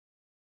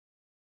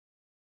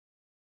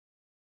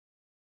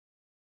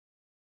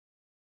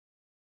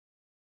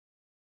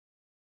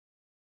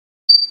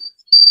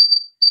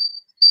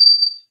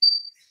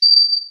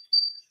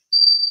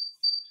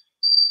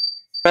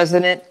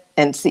President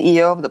and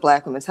CEO of the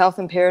Black Women's Health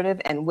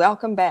Imperative, and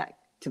welcome back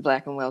to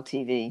Black and Well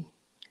TV.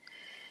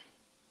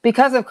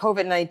 Because of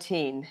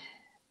COVID-19,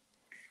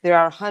 there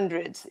are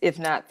hundreds, if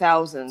not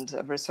thousands,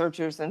 of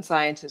researchers and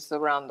scientists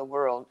around the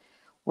world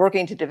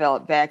working to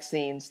develop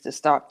vaccines to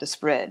stop the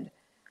spread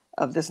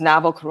of this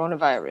novel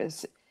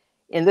coronavirus.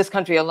 In this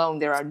country alone,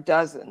 there are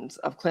dozens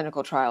of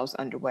clinical trials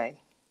underway.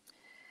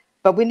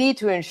 But we need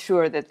to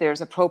ensure that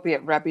there's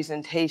appropriate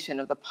representation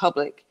of the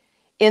public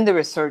in the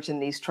research in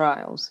these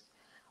trials.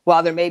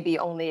 While there may be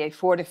only a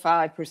 4 to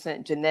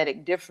 5%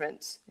 genetic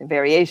difference and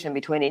variation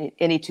between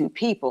any two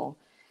people,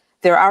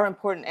 there are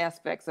important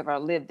aspects of our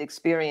lived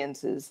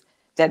experiences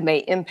that may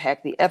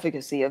impact the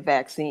efficacy of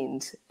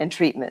vaccines and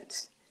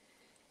treatments.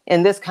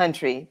 In this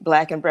country,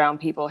 Black and Brown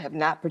people have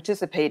not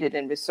participated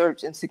in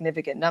research in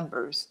significant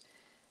numbers,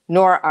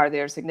 nor are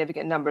there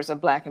significant numbers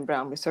of Black and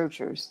Brown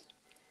researchers.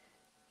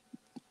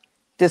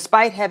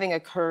 Despite having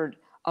occurred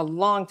a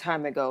long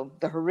time ago,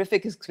 the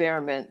horrific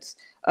experiments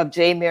of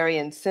J.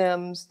 Marion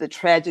Sims, the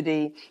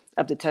tragedy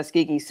of the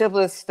Tuskegee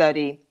syphilis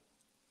study,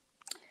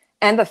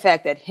 and the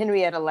fact that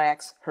Henrietta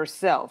Lacks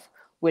herself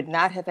would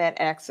not have had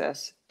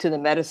access to the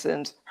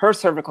medicines her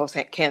cervical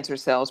cancer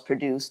cells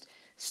produced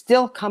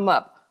still come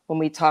up when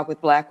we talk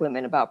with Black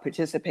women about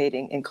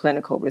participating in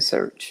clinical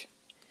research.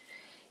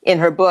 In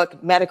her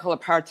book, Medical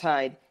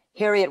Apartheid,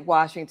 Harriet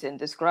Washington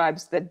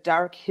describes the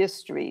dark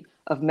history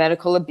of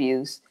medical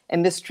abuse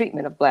and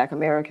mistreatment of Black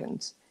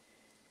Americans.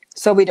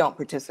 So we don't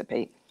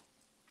participate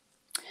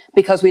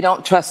because we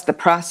don't trust the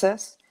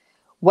process.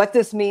 What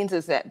this means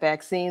is that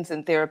vaccines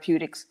and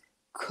therapeutics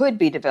could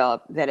be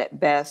developed that at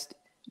best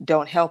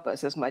don't help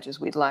us as much as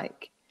we'd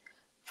like.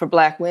 For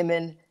Black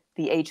women,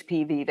 the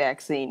HPV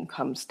vaccine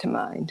comes to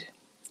mind.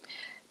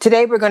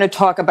 Today, we're going to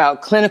talk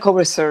about clinical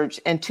research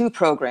and two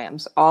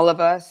programs, All of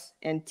Us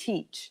and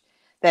Teach,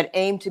 that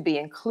aim to be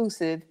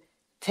inclusive,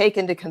 take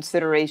into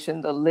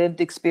consideration the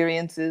lived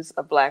experiences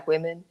of Black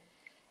women,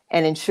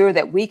 and ensure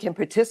that we can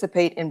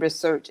participate in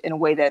research in a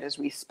way that is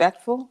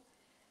respectful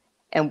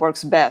and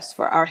works best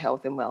for our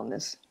health and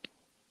wellness.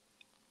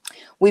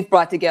 We've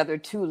brought together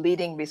two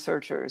leading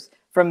researchers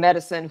from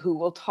medicine who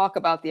will talk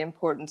about the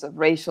importance of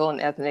racial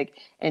and ethnic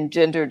and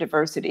gender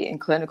diversity in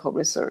clinical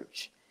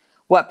research,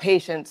 what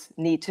patients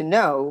need to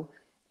know,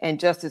 and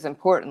just as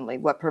importantly,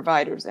 what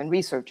providers and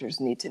researchers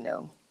need to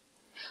know.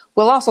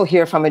 We'll also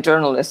hear from a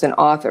journalist and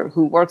author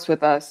who works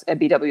with us at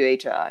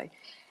BWHI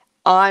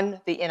on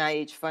the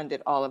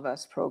NIH-funded All of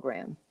Us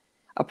program,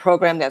 a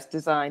program that's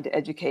designed to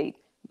educate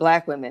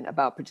Black women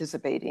about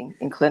participating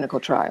in clinical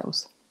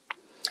trials.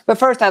 But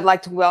first, I'd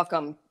like to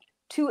welcome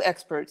two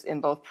experts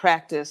in both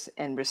practice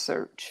and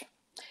research.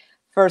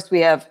 First, we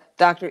have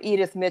Dr.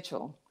 Edith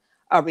Mitchell,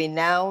 a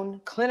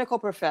renowned clinical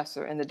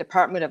professor in the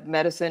Department of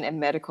Medicine and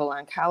Medical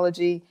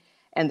Oncology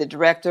and the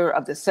director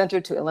of the Center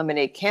to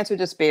Eliminate Cancer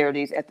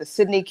Disparities at the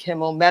Sidney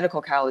Kimmel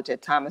Medical College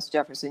at Thomas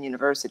Jefferson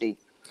University.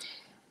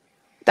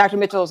 Dr.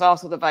 Mitchell is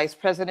also the vice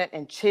president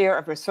and chair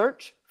of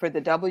research for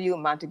the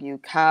Montague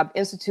Cobb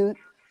Institute,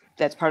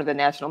 that's part of the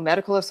National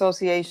Medical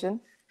Association.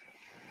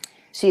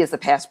 She is the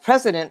past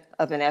president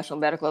of the National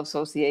Medical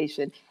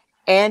Association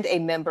and a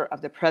member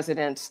of the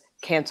President's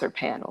Cancer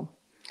Panel.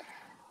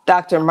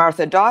 Dr.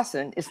 Martha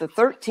Dawson is the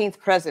 13th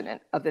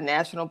president of the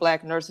National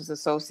Black Nurses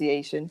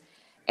Association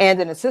and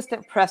an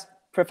assistant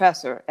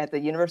professor at the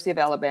University of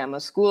Alabama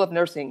School of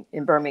Nursing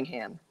in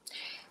Birmingham.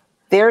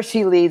 There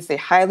she leads the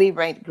highly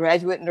ranked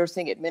Graduate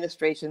Nursing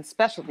Administration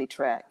specialty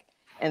track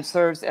and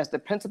serves as the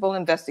principal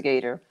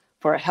investigator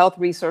for a Health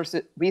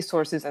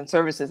Resources and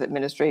Services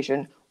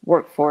Administration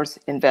Workforce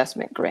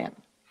Investment Grant.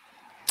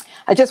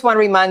 I just want to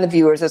remind the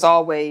viewers, as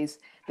always,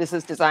 this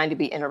is designed to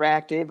be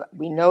interactive.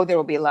 We know there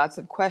will be lots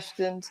of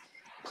questions.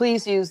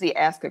 Please use the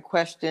Ask a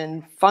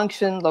Question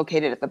function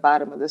located at the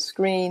bottom of the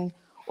screen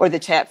or the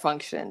chat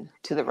function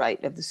to the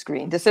right of the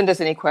screen to send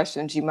us any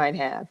questions you might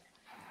have.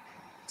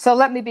 So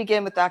let me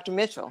begin with Dr.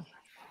 Mitchell.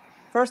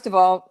 First of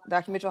all,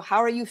 Dr. Mitchell, how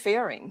are you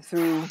faring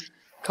through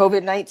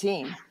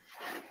COVID-19?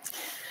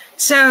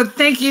 So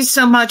thank you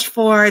so much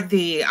for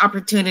the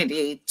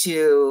opportunity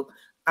to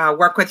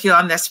work with you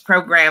on this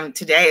program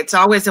today. It's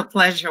always a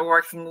pleasure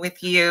working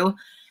with you.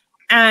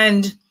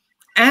 And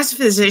as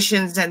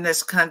physicians in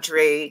this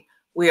country,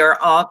 we are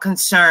all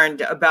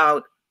concerned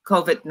about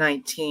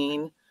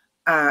COVID-19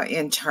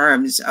 in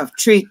terms of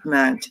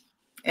treatment,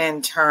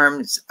 in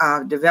terms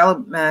of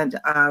development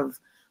of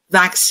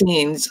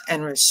vaccines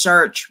and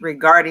research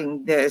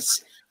regarding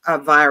this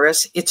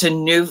virus. It's a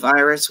new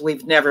virus.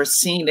 We've never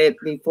seen it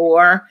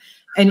before.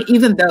 And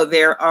even though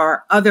there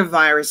are other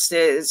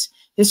viruses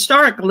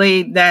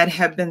historically that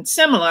have been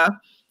similar,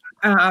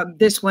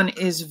 this one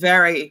is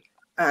very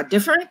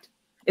different.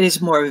 It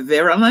is more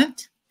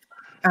virulent.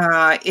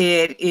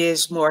 It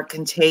is more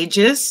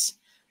contagious.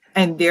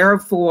 And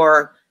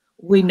therefore,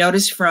 we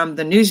notice from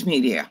the news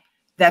media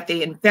that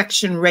the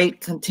infection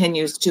rate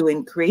continues to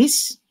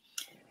increase,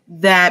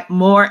 that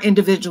more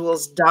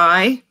individuals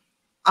die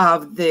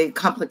of the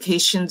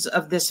complications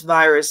of this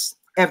virus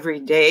every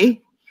day.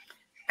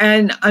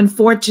 And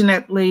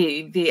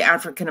unfortunately, the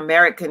African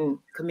American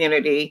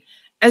community,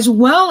 as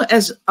well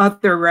as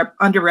other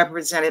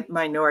underrepresented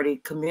minority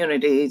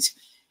communities,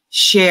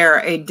 share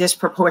a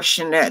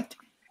disproportionate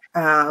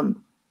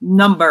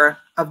number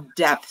of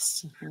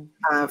deaths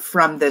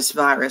from this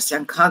virus.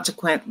 And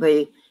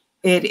consequently,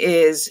 it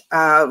is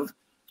of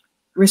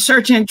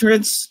research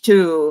interest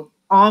to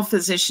all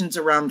physicians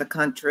around the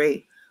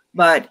country,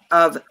 but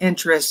of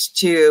interest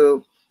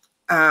to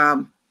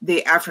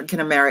the African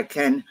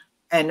American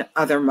and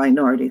other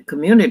minority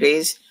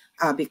communities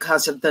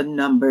because of the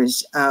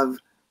numbers of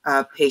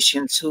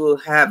patients who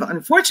have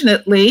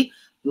unfortunately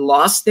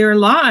lost their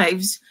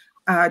lives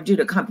due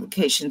to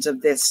complications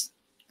of this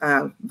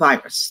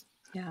virus.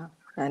 Yeah,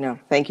 I know.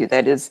 Thank you.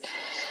 That is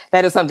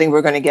something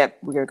we're going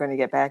to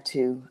get back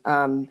to,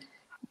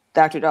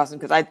 Dr. Dawson,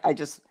 because I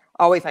just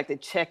always like to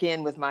check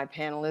in with my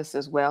panelists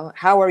as well.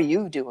 How are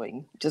you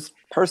doing, just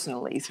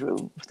personally,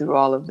 through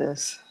all of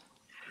this?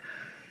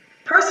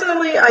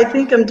 Personally, I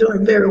think I'm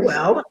doing very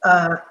well.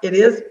 It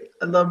is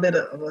a little bit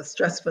of a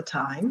stressful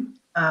time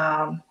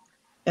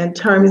in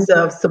terms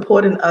of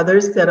supporting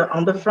others that are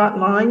on the front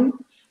line.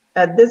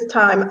 At this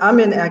time,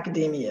 I'm in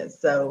academia,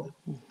 so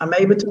I'm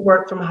able to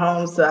work from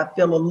home, so I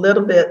feel a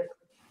little bit,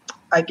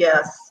 I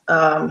guess,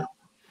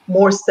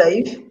 more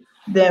safe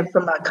than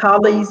from my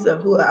colleagues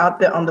who are out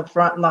there on the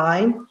front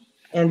line,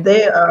 and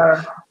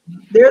they're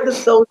the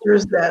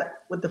soldiers that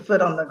with the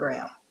foot on the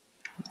ground.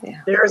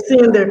 Yeah. They're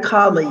seeing their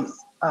colleagues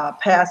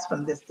pass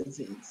from this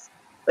disease,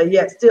 but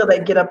yet still they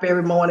get up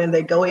every morning,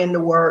 they go into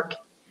work,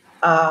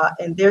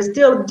 and they're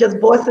still just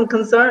voicing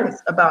concerns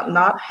about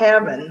not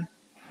having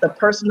the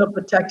personal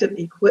protective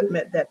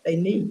equipment that they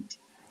need,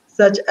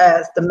 such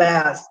as the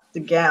masks, the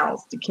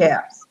gowns, the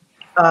caps,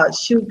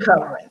 shoe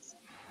coverings.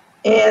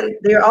 And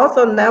they're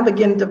also now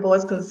beginning to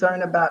voice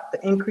concern about the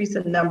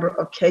increasing number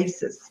of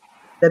cases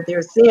that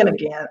they're seeing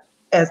again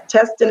as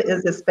testing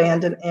is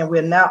expanding, and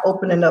we're now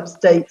opening up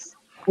states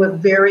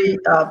with very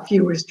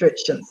few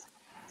restrictions.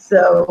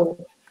 So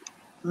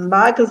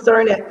my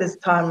concern at this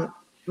time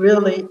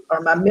really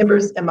are my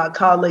members and my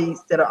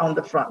colleagues that are on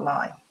the front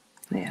line.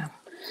 Yeah.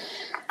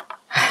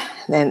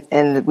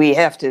 And we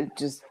have to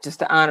just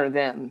to honor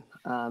them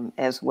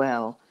as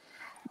well.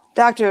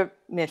 Dr.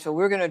 Mitchell,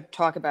 we're going to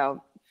talk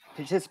about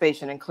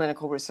participation in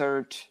clinical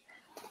research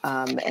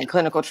and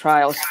clinical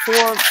trials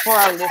for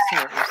our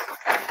listeners.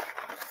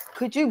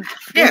 Could you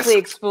briefly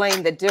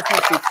explain the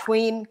difference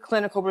between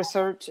clinical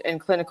research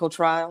and clinical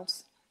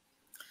trials?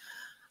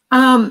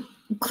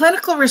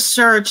 Clinical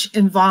research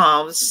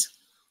involves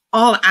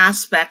all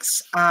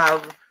aspects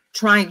of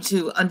trying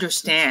to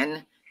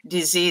understand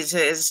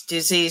diseases,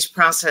 disease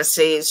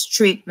processes,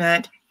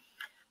 treatment,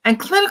 and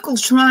clinical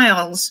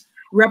trials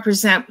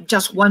represent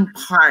just one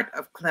part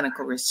of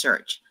clinical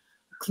research.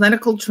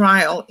 Clinical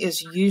trial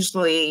is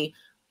usually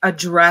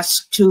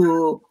addressed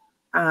to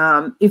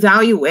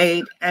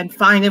evaluate and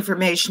find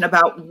information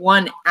about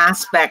one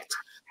aspect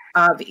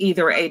of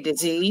either a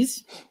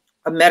disease,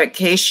 a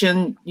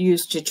medication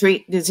used to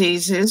treat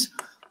diseases,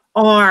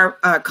 or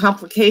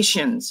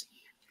complications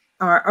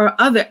or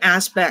other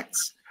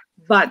aspects.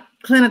 But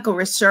clinical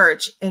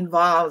research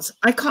involves,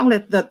 I call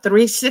it the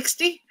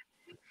 360,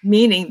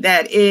 meaning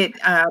that it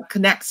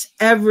connects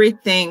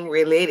everything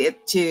related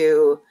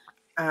to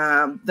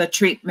the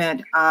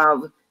treatment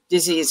of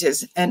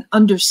diseases and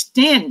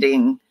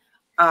understanding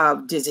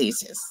of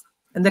diseases.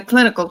 And the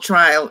clinical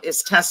trial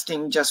is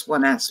testing just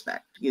one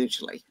aspect,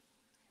 usually.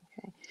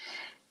 Okay.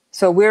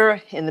 So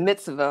we're in the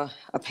midst of a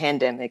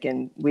pandemic,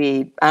 and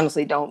we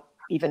honestly don't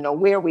even know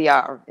where we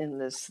are in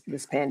this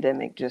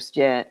pandemic just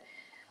yet.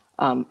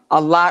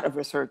 A lot of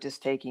research is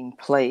taking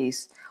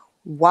place.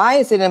 Why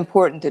is it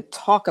important to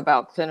talk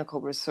about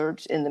clinical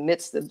research in the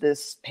midst of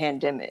this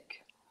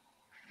pandemic?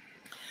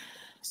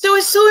 So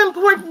it's so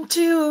important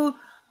to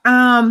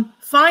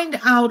find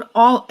out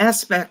all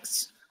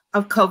aspects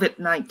of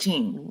COVID-19.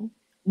 Mm-hmm.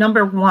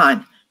 Number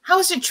one, how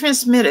is it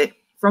transmitted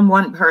from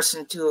one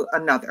person to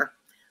another?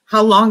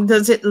 How long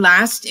does it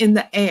last in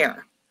the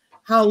air?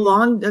 How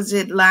long does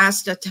it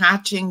last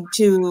attaching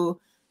to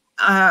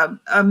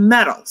a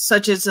metal,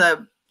 such as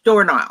a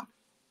doorknob?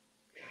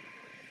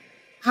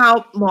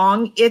 How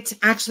long it's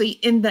actually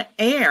in the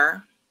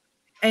air,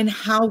 and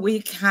how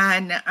we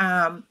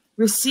can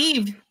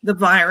receive the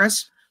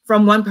virus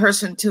from one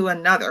person to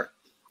another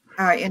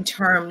in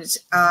terms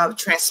of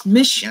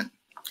transmission.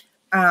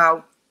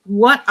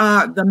 What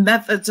are the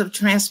methods of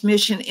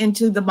transmission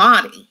into the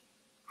body?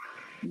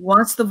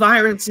 Once the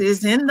virus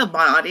is in the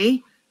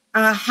body,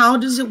 how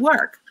does it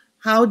work?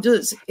 How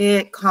does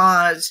it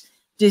cause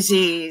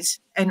disease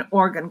and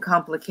organ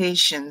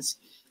complications?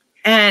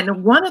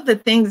 And one of the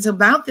things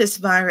about this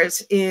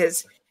virus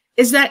is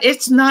that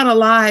it's not a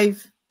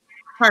live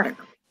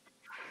particle.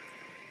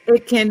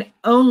 It can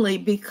only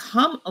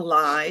become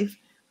alive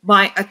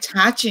by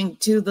attaching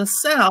to the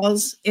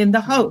cells in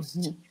the host.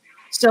 Mm-hmm.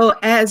 So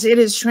as it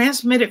is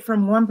transmitted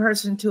from one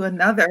person to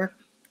another,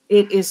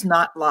 it is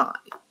not live,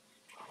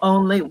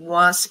 only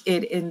once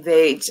it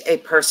invades a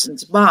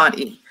person's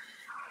body.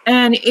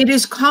 And it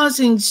is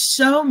causing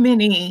so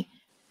many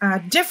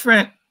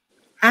different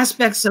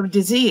aspects of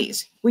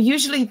disease. We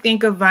usually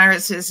think of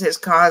viruses as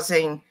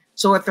causing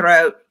sore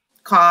throat,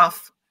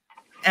 cough,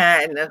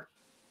 and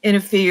in a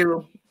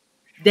few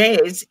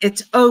days,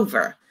 it's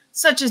over,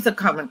 such as the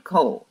common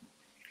cold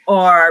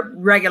or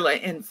regular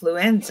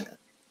influenza.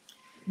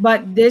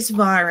 But this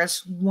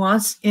virus,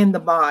 once in the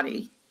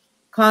body,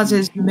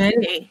 causes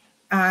many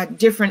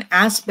different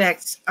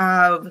aspects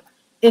of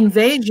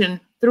invasion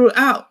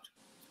throughout.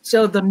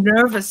 So the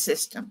nervous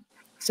system,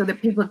 so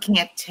that people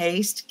can't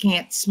taste,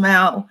 can't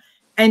smell,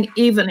 and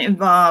even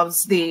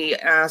involves the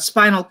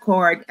spinal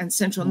cord and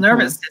central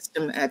nervous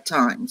system at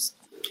times.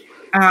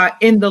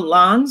 In the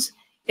lungs,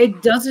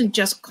 it doesn't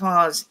just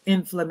cause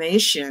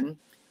inflammation,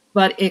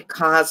 but it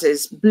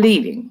causes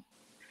bleeding.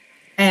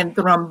 And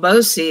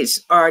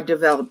thromboses are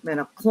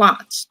development of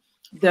clots.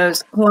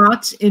 Those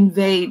clots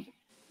invade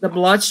the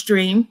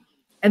bloodstream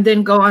and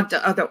then go on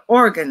to other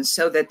organs,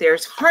 so that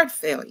there's heart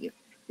failure,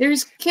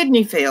 there's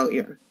kidney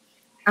failure,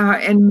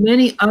 and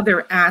many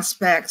other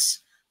aspects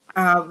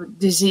of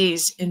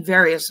disease in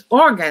various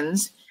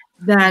organs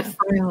that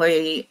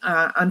finally,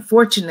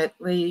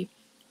 unfortunately,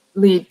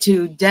 lead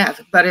to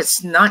death. But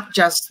it's not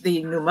just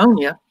the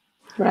pneumonia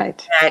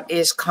that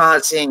is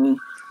causing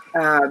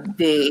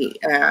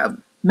the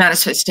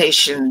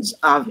manifestations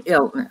of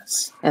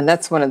illness. And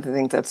that's one of the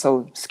things that's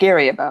so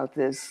scary about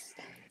this,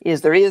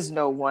 is there is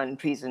no one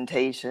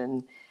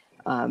presentation.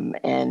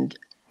 And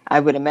I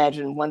would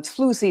imagine once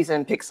flu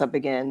season picks up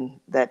again,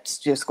 that's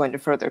just going to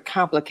further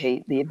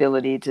complicate the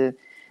ability to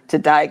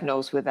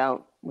diagnose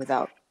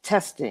without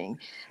testing.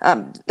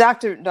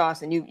 Dr.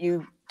 Dawson,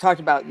 you talked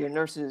about your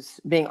nurses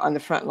being on the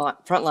front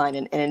line,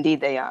 and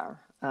indeed they are.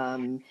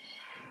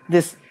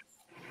 This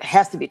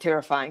has to be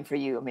terrifying for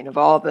you. I mean, of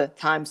all the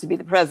times to be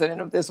the president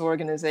of this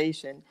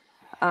organization,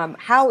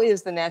 how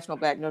is the National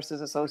Black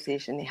Nurses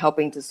Association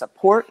helping to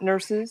support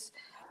nurses?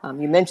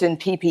 You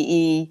mentioned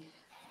PPE.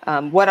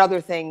 What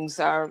other things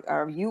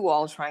are you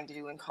all trying to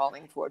do and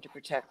calling for to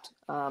protect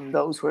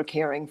those who are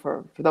caring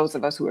for those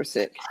of us who are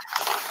sick?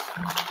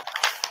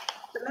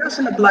 The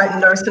National Black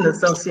Nursing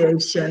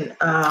Association,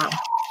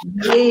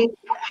 we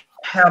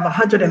have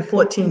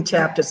 114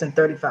 chapters in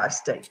 35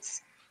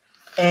 states.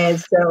 And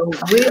so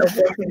we are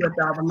working with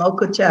our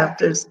local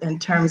chapters in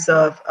terms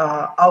of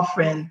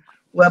offering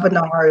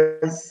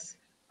webinars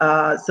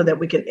so that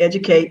we can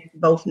educate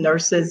both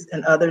nurses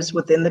and others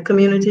within the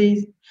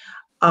communities.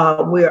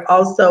 We're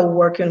also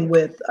working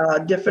with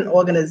different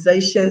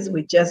organizations.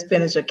 We just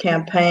finished a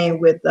campaign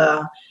with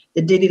the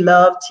Didi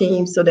Love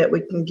team so that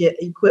we can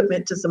get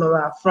equipment to some of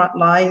our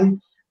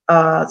frontline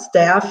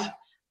staff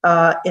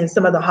in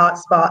some of the hot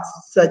spots,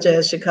 such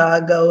as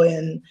Chicago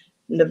and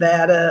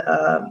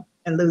Nevada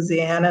and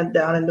Louisiana,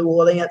 down in New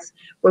Orleans,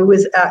 where we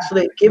was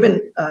actually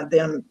giving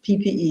them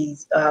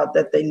PPEs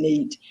that they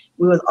need.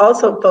 We was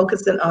also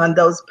focusing on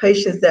those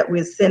patients that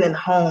we're sending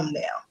home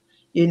now.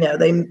 You know,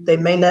 they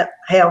may not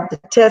have the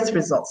test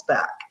results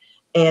back,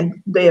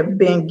 and they have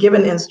been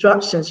given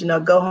instructions, you know,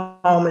 go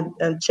home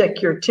and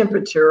check your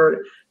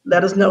temperature.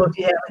 Let us know if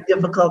you have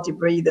difficulty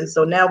breathing.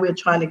 So now we're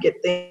trying to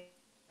get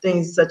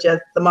things such as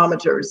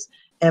thermometers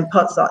and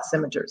pulse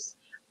oximeters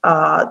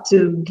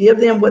to give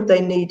them what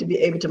they need to be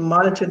able to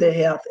monitor their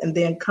health and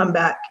then come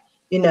back,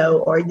 you know,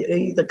 or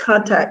either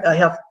contact a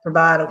health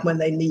provider when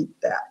they need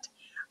that.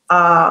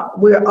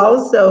 We're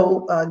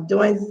also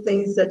doing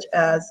things such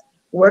as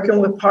working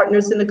with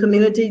partners in the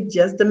community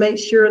just to make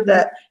sure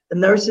that the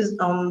nurses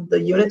on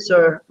the units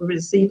are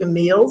receiving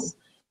meals,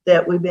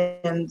 that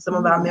some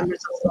of our members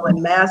are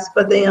selling masks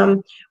for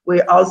them.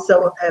 We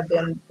also have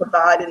been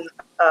providing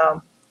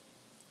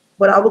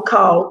what I would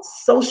call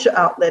social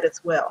outlet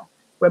as well,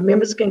 where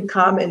members can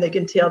come and they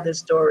can tell their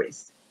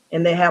stories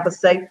and they have a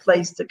safe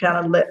place to kind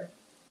of let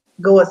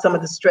go of some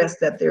of the stress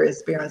that they're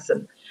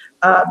experiencing.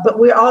 But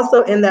we're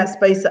also in that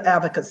space of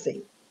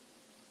advocacy.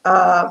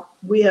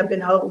 We have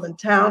been holding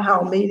town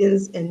hall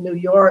meetings in New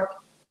York,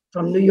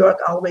 from New York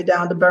all the way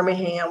down to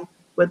Birmingham,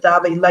 with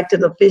our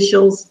elected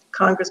officials,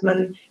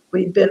 congressmen.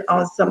 We've been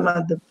on some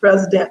of the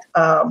president,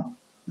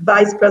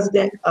 vice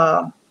president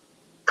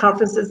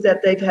conferences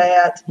that they've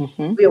had.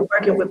 We are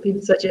working with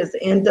people such as the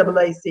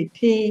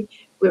NAACP.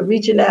 We're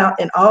reaching out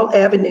in all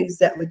avenues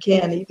that we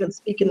can, even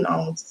speaking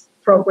on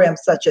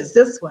programs such as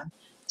this one,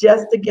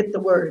 just to get the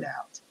word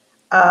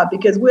out.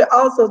 Because we're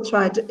also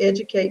trying to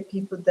educate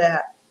people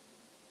that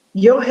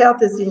your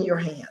health is in your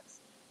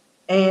hands,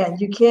 and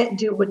you can't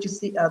do what you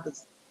see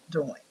others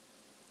doing.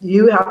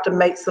 You have to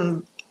make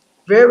some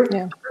very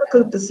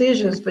critical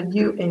decisions for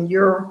you and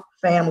your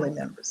family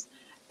members,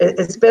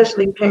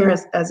 especially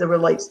parents as it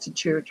relates to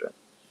children.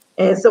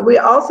 And so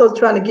we're also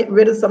trying to get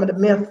rid of some of the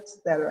myths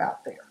that are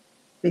out there,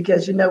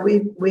 because, you know,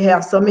 we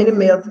have so many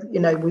myths.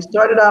 You know, we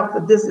started out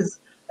that this is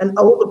an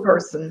older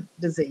person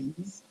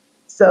disease.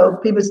 So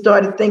people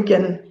started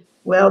thinking,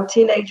 well,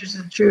 teenagers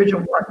and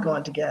children weren't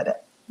going to get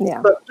it.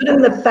 But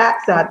putting the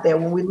facts out there,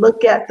 when we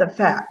look at the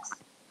facts,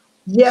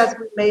 yes,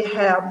 we may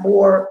have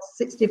more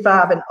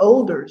 65 and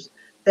olders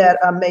that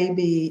are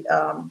maybe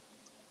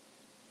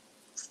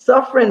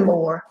suffering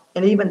more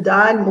and even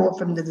dying more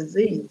from the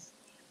disease.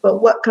 But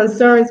what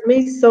concerns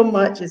me so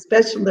much,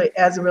 especially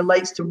as it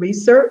relates to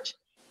research,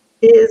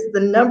 is the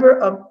number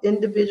of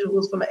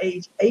individuals from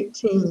age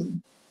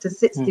 18 to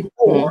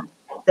 64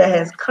 that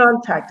has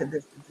contacted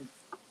this disease.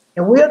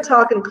 And we're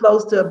talking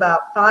close to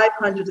about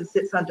 500 to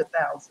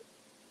 600,000.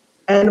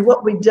 And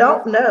what we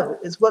don't know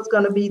is what's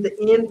going to be the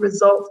end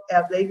results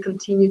as they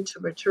continue to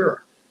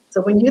mature.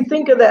 So when you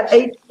think of that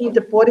 18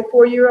 to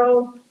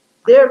 44-year-old,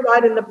 they're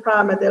right in the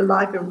prime of their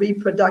life and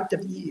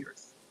reproductive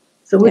years.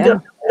 So we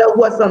don't know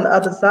what's on the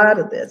other side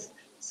of this.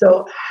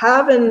 So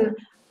having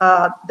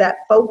that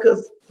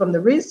focus from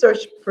the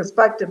research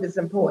perspective is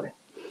important.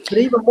 But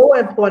even more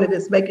important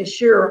is making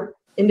sure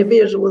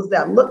individuals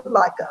that look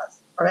like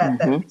us are at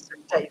that research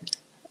table.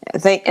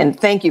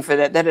 Thank you for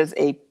that. That is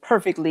a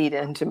perfect lead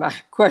into my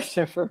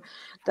question for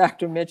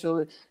Dr.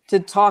 Mitchell, to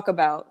talk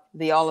about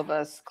the All of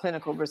Us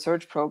clinical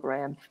research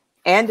program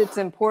and its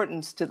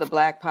importance to the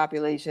Black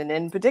population,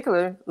 and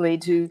particularly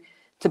to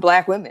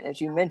Black women. As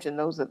you mentioned,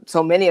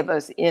 so many of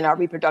us in our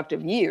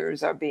reproductive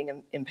years are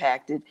being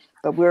impacted,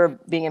 but we're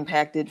being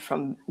impacted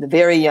from the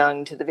very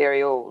young to the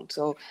very old.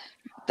 So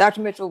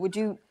Dr. Mitchell, would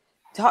you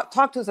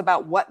talk to us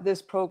about what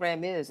this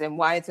program is and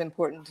why it's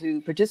important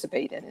to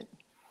participate in it?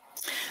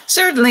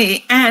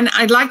 Certainly. And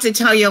I'd like to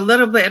tell you a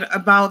little bit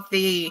about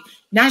the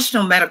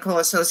National Medical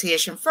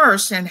Association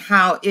first and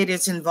how it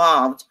is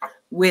involved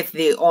with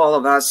the All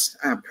of Us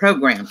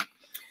program.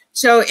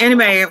 So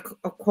NMA,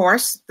 of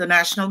course, the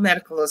National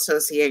Medical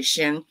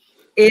Association,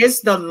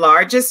 is the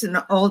largest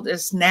and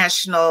oldest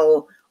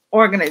national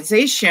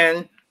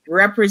organization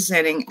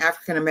representing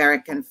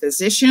African-American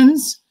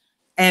physicians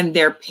and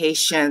their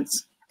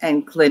patients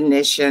and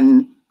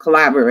clinician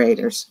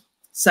collaborators,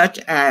 such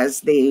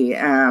as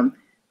the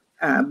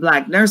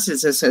Black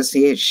Nurses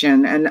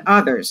Association and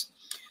others.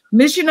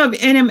 Mission of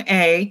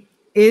NMA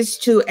is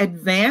to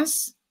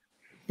advance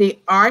the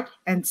art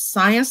and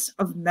science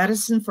of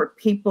medicine for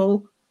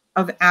people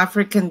of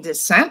African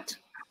descent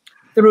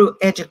through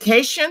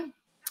education,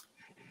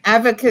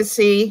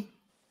 advocacy,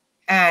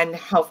 and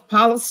health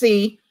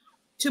policy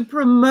to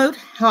promote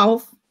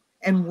health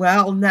and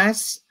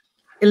wellness,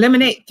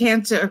 eliminate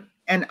cancer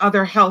and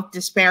other health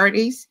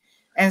disparities,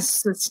 and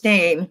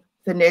sustain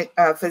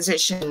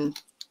physician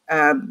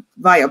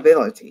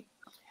viability.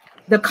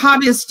 The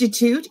Cobb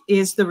Institute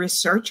is the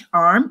research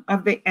arm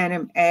of the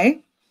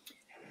NMA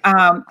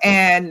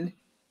and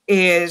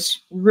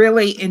is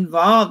really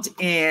involved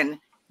in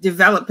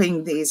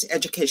developing these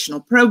educational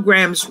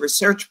programs,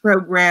 research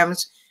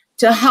programs,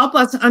 to help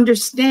us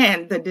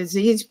understand the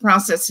disease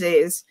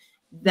processes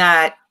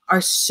that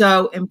are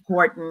so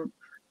important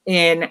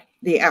in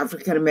the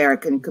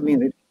African-American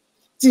community.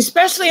 It's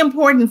especially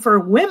important for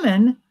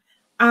women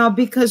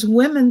because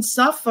women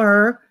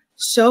suffer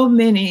so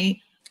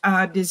many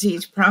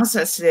disease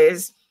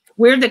processes.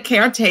 We're the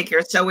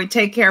caretakers, so we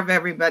take care of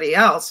everybody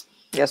else.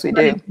 Yes, we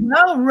but do. It's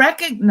well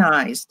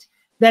recognized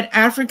that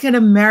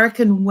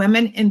African-American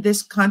women in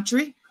this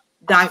country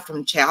die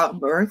from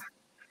childbirth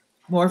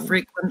more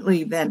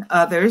frequently than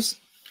others,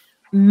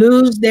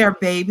 lose their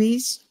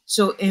babies,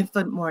 so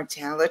infant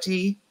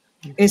mortality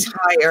is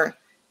higher,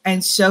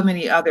 and so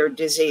many other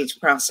disease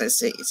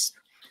processes.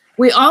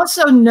 We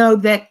also know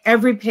that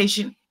every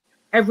patient,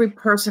 every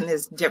person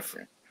is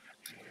different.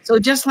 So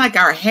just like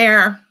our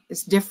hair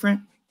is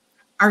different,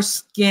 our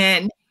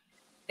skin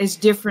is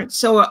different,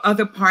 so are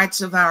other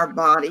parts of our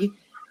body,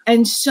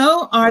 and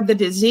so are the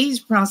disease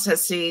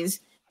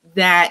processes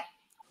that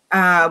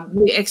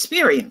we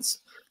experience.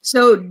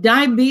 So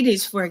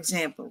diabetes, for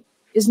example,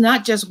 is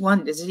not just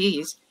one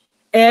disease.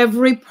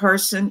 Every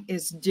person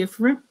is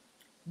different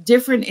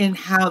in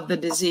how the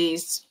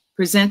disease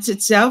presents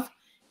itself,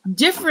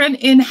 different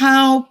in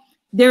how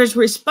there's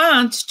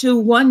response to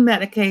one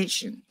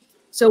medication.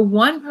 So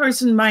one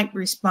person might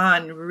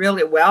respond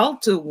really well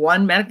to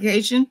one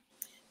medication.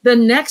 The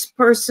next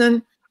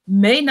person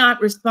may not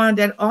respond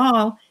at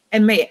all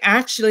and may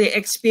actually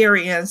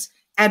experience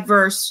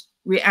adverse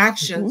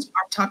reactions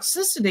or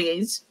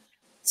toxicities,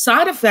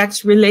 side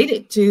effects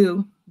related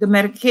to the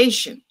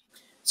medication.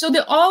 So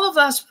the All of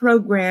Us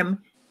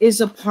program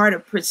is a part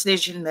of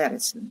precision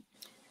medicine.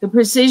 The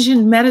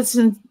precision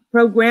medicine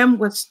program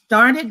was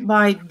started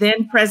by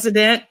then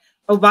President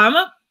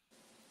Obama,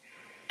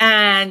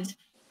 and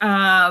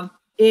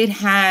it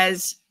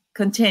has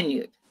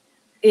continued.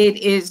 It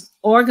is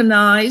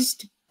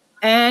organized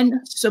and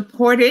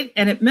supported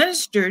and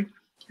administered,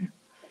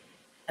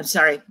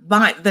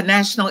 by the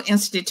National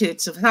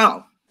Institutes of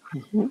Health.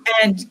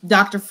 And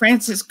Dr.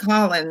 Francis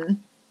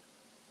Collin,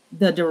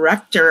 the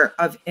director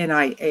of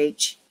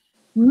NIH,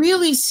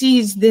 really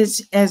sees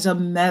this as a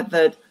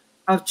method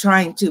of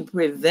trying to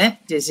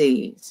prevent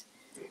disease.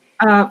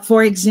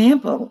 For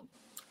example,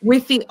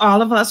 with the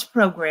All of Us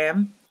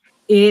program,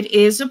 it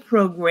is a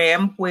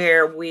program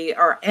where we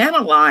are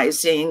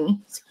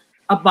analyzing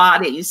a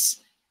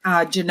body's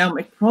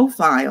genomic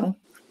profile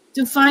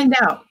to find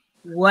out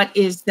what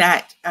is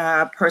that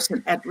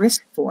person at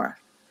risk for.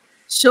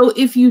 So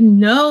if you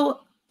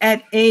know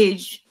at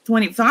age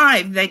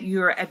 25 that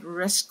you're at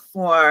risk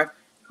for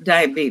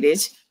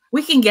diabetes,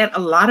 we can get a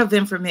lot of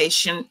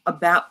information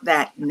about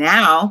that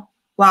now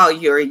while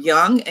you're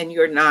young and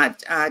you're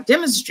not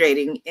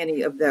demonstrating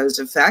any of those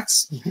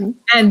effects,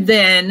 and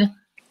then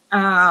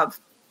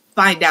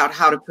find out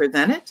how to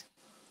prevent it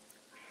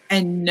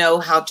and know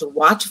how to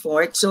watch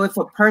for it. So if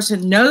a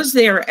person knows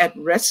they're at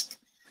risk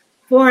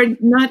for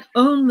not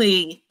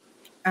only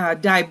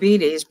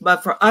diabetes,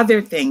 but for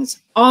other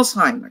things,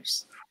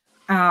 Alzheimer's,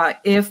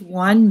 if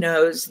one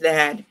knows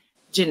that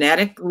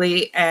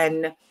genetically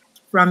and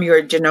from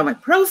your genomic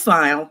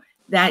profile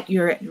that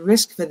you're at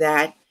risk for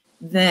that,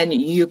 then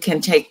you can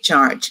take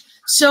charge.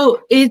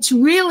 So it's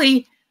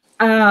really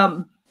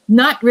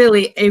not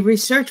really a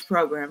research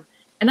program.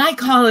 And I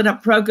call it a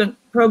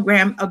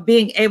program of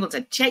being able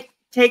to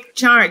take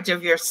charge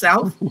of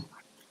yourself,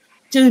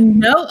 to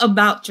know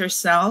about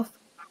yourself,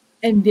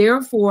 and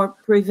therefore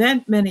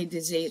prevent many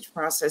disease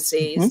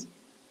processes.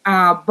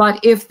 But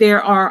if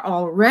there are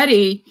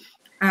already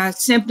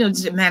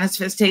symptoms and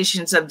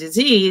manifestations of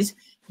disease,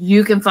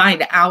 you can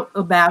find out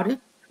about it,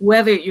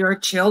 whether your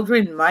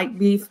children might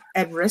be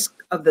at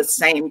risk of the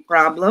same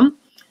problem.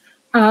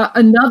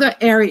 Another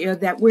area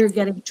that we're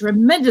getting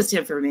tremendous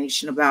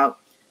information about,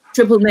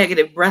 triple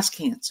negative breast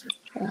cancer,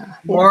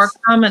 more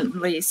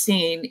commonly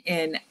seen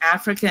in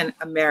African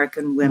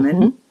American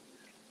women.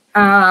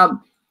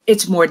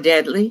 It's more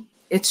deadly,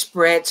 it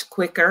spreads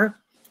quicker,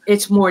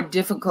 it's more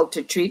difficult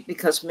to treat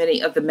because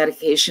many of the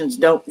medications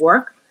don't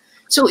work.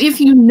 So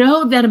if you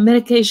know that a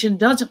medication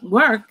doesn't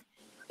work,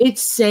 it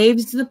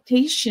saves the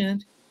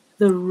patient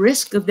the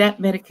risk of that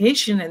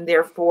medication, and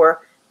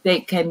therefore they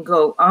can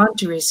go on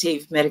to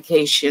receive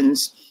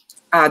medications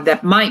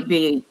that might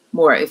be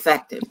more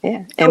effective.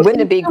 Yeah, and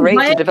wouldn't it be great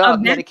to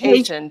develop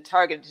medication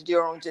targeted to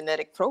your own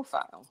genetic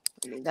profile?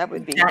 I mean, that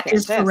would be fantastic.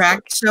 Is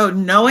correct. So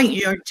knowing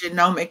your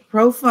genomic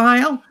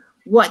profile,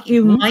 what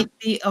you might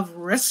be of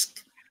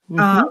risk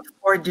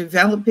for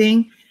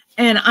developing,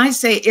 and I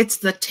say it's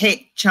the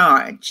take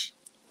charge.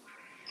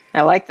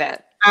 I like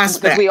that.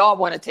 Aspect. Because we all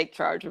want to take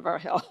charge of our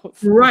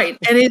health. Right.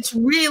 And it's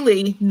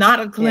really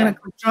not a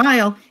clinical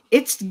trial.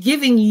 It's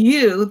giving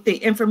you the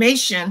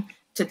information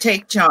to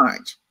take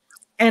charge.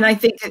 And I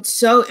think it's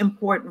so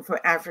important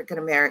for African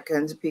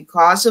Americans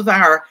because of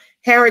our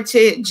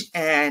heritage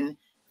and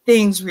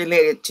things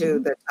related to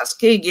the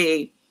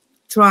Tuskegee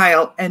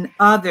trial and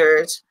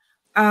others.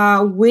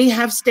 We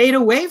have stayed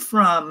away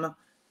from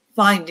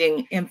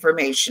finding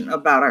information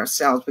about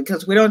ourselves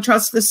because we don't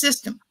trust the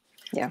system.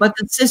 Yeah. But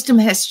the system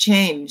has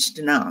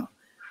changed now.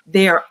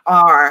 There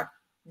are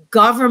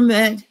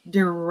government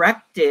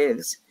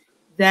directives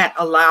that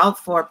allow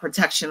for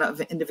protection of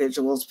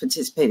individuals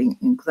participating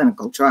in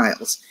clinical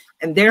trials.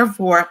 And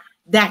therefore,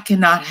 that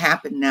cannot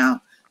happen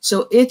now.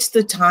 So it's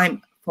the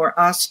time for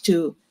us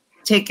to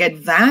take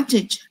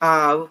advantage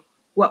of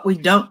what we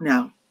don't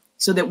know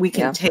so that we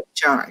can take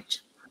charge.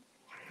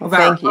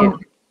 Thank you.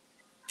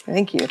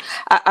 Thank you.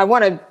 I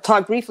want to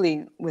talk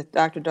briefly with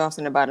Dr.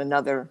 Dawson about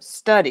another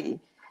study.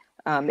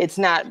 It's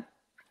not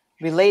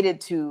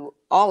related to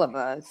all of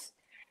us,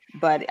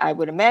 but I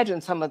would imagine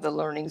some of the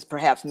learnings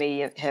perhaps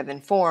may have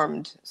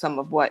informed some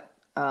of what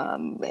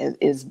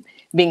is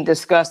being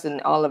discussed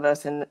in all of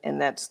us,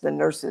 and that's the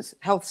Nurses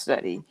Health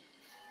Study.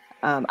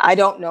 I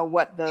don't know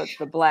what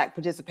the Black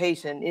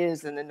participation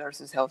is in the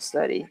Nurses Health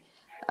Study,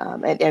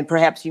 and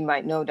perhaps you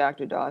might know,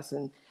 Dr.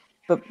 Dawson,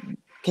 but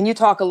can you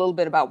talk a little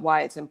bit about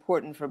why it's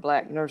important for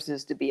Black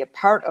nurses to be a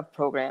part of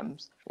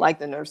programs like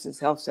the Nurses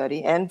Health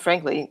Study, and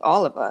frankly,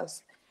 all of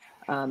us,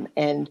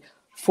 and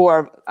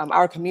for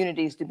our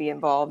communities to be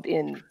involved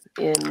in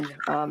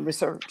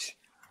research?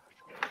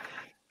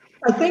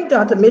 I think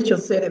Dr. Mitchell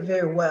said it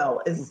very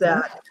well, is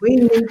that we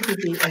need to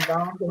be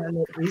involved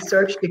in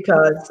research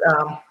because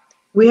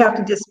we have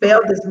to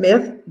dispel this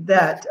myth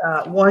that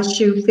one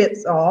shoe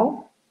fits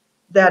all.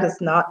 That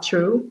is not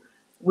true.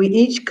 We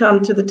each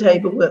come to the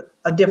table with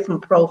a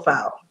different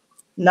profile,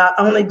 not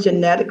only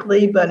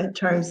genetically, but in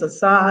terms of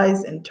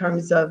size, in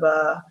terms of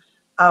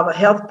our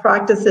health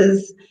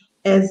practices.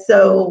 And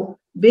so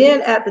being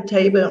at the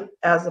table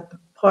as a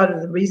part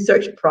of the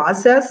research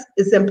process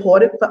is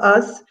important for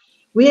us.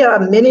 We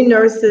have many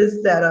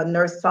nurses that are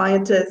nurse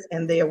scientists,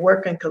 and they are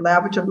working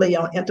collaboratively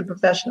on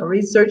interprofessional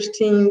research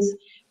teams.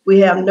 We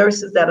have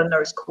nurses that are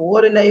nurse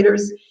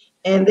coordinators,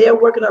 and they're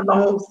working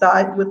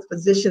alongside with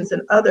physicians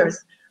and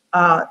others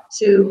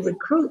to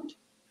recruit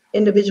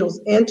individuals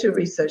into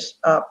research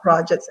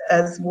projects,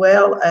 as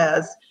well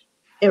as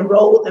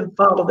enroll and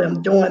follow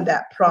them during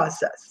that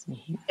process.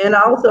 And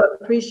I also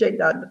appreciate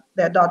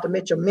that Dr.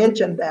 Mitchell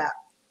mentioned that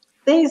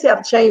things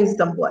have changed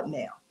somewhat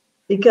now,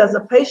 because a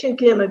patient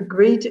can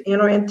agree to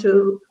enter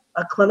into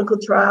a clinical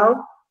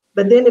trial,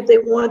 but then if they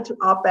want to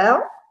opt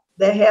out,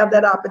 they have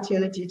that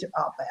opportunity to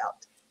opt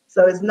out.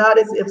 So it's not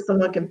as if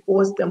someone can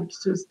force them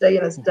to stay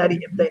in a study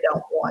if they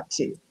don't want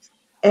to.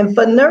 And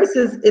for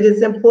nurses, it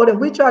is important.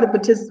 We try to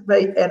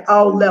participate at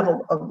all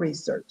levels of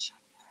research.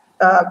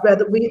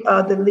 Whether we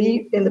are the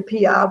lead in the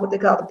PI, what they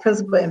call the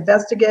principal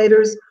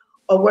investigators,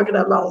 or working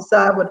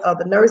alongside with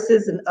other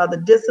nurses and other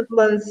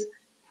disciplines.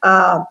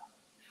 And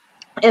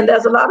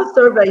there's a lot of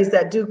surveys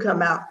that do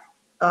come out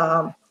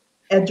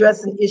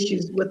addressing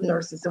issues with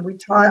nurses, and we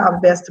try our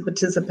best to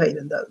participate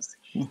in those.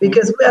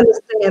 Because we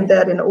understand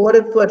that in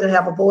order for it to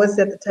have a voice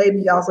at the table,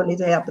 you also need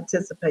to have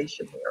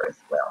participation there as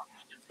well.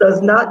 So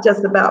it's not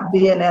just about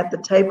being at the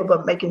table,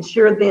 but making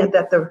sure then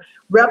that the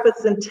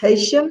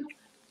representation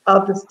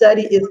of the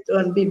study is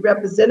going to be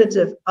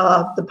representative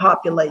of the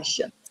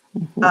population.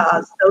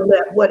 So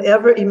that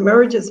whatever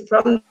emerges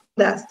from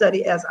that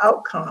study as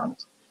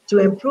outcomes to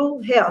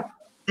improve health,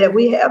 that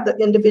we have the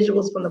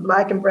individuals from the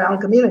Black and brown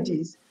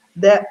communities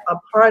that are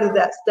part of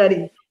that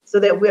study, so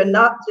that we're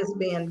not just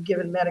being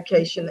given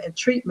medication and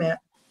treatment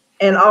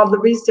and all the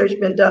research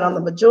been done on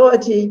the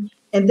majority,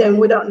 and then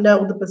we don't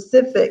know the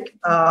specific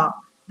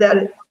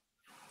that,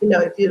 you know,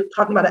 if you're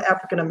talking about an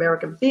African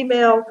American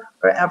female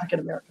or African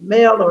American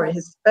male or a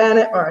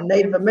Hispanic or a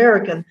Native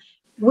American,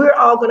 we're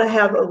all going to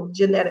have a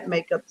genetic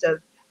makeup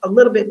that's a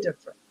little bit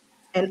different.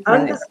 And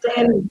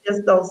understanding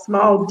just those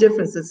small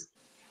differences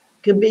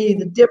could be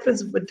the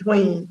difference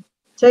between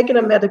taking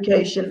a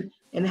medication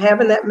and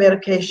having that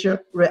medication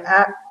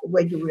react the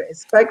way you would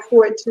expect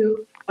for it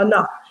to or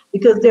not.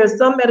 Because there's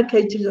some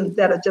medications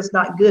that are just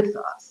not good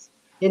for us,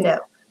 you know.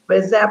 For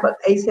example,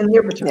 ACE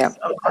inhibitors. Yep.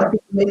 A lot of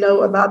people may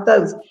know about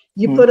those.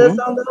 You put us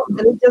on them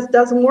and it just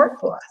doesn't work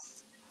for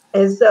us.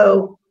 And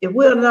so if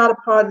we're not a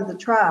part of the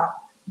trial,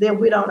 then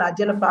we don't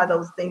identify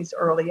those things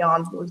early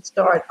on. We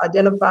start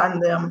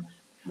identifying them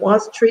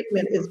once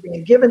treatment is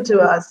being given to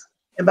us,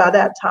 and by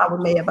that time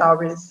we may have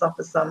already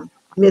suffered some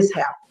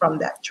mishap from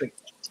that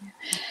treatment.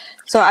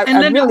 So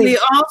we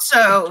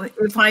also,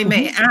 if I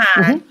may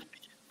add,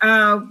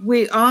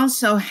 we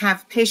also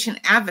have patient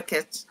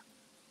advocates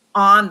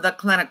on the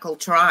clinical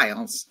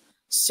trials.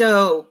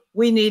 So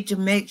we need to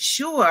make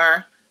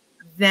sure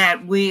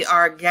that we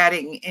are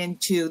getting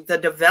into the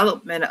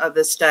development of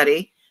the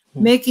study,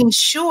 making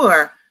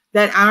sure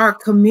that our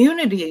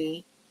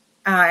community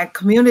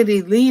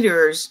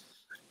leaders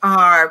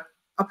are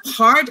a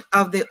part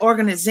of the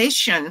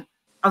organization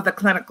of the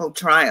clinical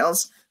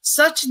trials,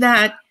 such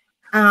that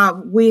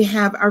we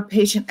have our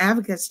patient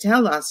advocates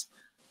tell us,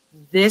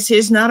 this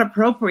is not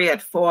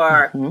appropriate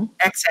for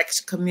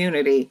XX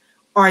community,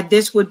 or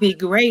this would be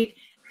great.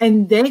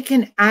 And they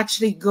can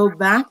actually go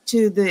back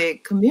to the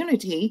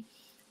community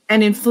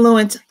and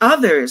influence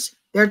others,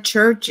 their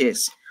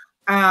churches,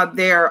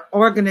 their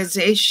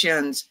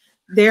organizations,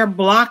 their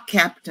block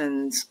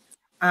captains,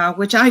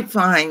 which I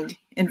find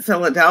in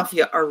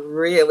Philadelphia are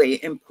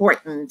really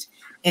important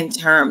in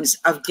terms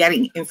of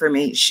getting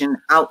information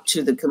out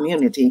to the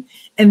community.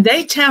 And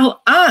they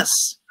tell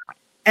us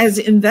as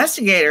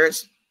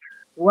investigators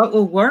what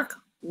will work,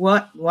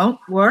 what won't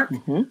work,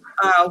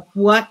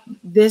 what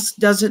this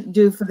doesn't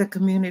do for the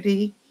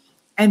community,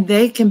 and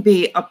they can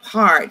be a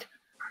part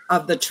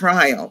of the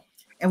trial.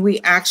 And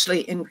we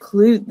actually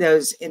include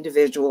those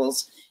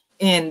individuals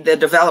in the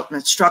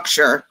development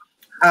structure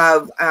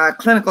of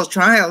clinical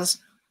trials,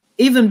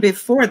 even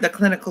before the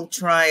clinical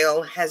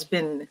trial has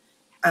been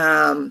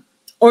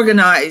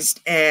organized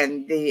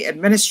and the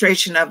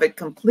administration of it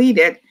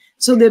completed,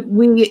 so that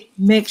we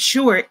make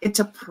sure it's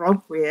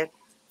appropriate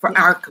for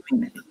our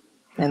community.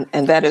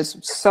 And that is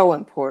so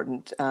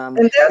important. And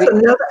there's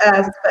another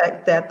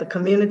aspect that the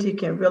community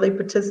can really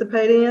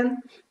participate in,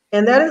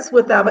 and that is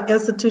with our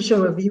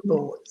institution review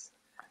boards.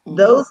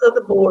 Those are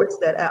the boards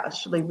that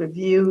actually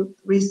review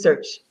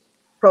research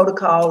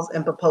protocols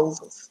and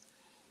proposals.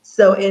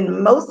 So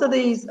in most of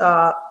these,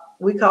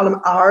 we call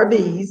them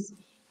RBs,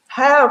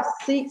 have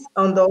seats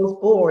on those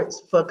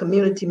boards for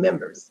community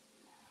members.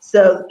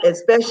 So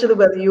especially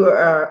whether you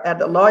are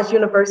at a large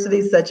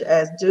university such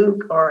as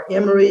Duke or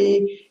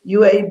Emory,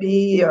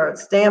 UAB or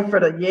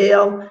Stanford or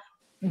Yale.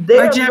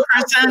 Or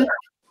Jefferson.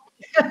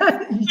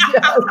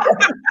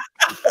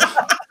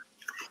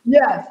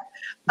 Yes.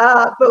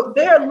 But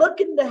they're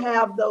looking to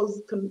have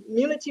those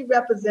community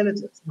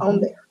representatives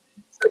on there,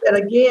 so that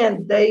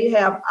again, they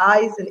have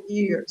eyes and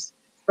ears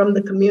from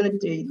the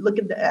community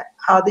looking at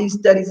how these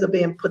studies are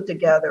being put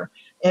together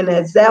and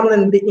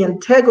examining the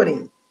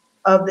integrity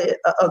of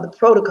the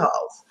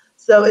protocols.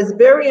 So it's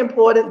very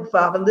important for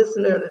our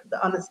listener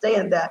to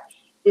understand that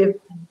if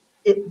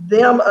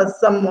them or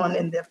someone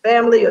in their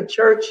family or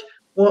church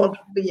want to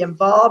be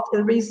involved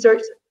in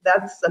research,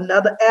 that's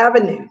another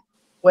avenue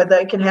where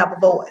they can have a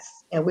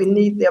voice, and we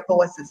need their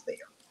voices there.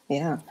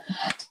 Yeah.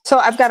 So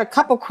I've got a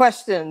couple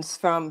questions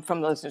from the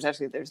listeners.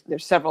 Actually,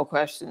 there's several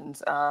questions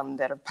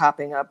that are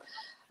popping up.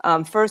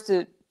 First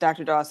to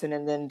Dr. Dawson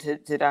and then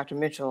to Dr.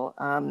 Mitchell.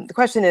 The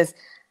question is,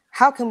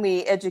 how can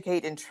we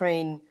educate and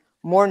train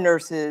more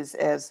nurses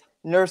as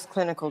nurse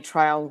clinical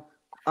trial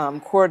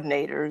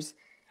coordinators?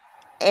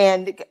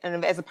 And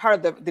as a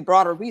part of the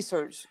broader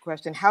research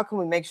question, how can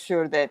we make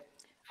sure that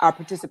our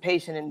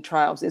participation in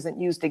trials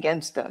isn't used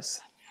against us?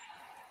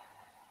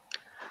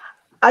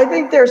 I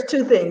think there's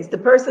two things. The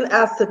person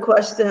asked the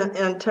question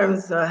in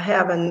terms of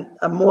having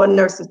more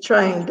nurses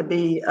trained to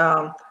be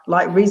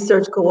like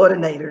research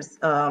coordinators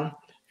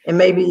and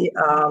maybe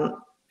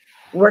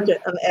working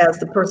as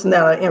the person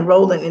that are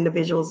enrolling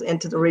individuals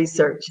into the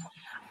research.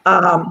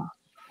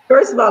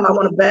 First of all, I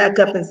want to back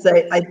up and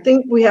say, I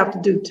think we have to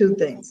do two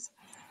things.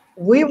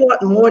 we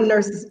want more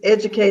nurses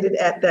educated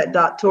at that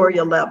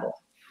doctoral level,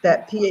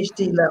 that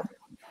PhD level,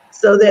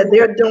 so that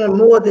they're doing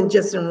more than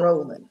just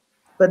enrolling,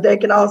 but they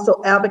can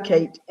also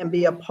advocate and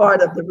be a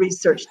part of the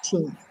research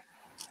team.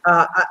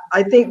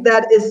 I think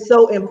that is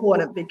so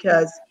important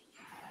because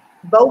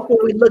both when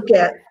we look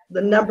at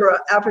the number of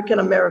African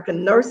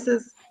American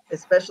nurses,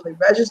 especially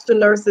registered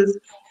nurses,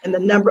 and the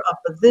number of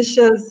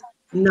physicians,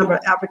 the number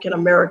of African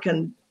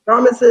American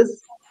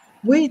pharmacists,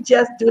 we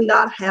just do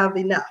not have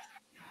enough.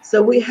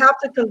 So we have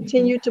to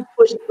continue to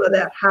push for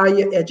that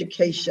higher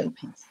education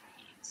piece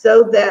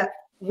so that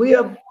we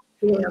are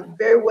being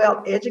very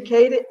well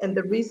educated in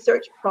the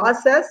research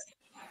process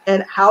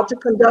and how to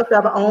conduct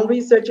our own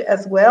research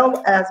as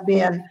well as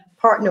being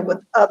partnered with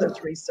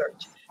others'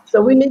 research.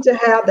 So we need to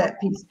have that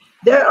piece.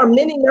 There are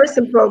many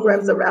nursing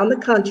programs around the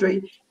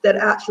country that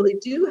actually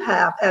do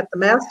have at the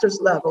master's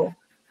level,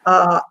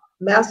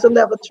 master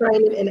level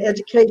training and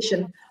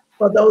education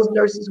for those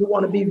nurses who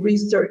want to be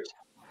research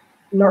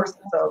nurses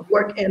or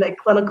work in a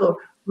clinical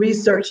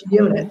research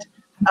unit.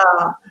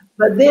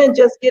 But then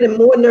just getting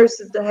more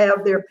nurses to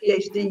have their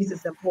PhDs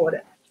is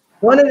important.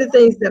 One of the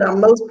things that I'm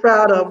most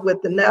proud of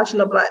with the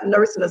National Black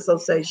Nursing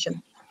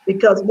Association,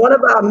 because one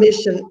of our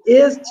mission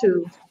is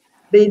to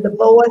be the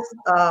voice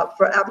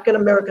for African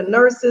American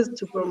nurses,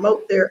 to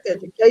promote their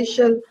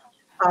education,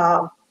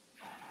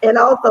 and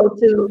also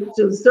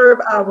to serve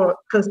our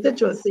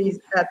constituencies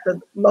at the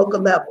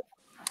local level.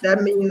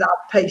 That means our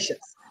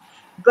patients.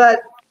 But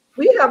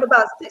we have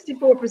about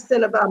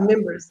 64% of our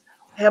members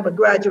have a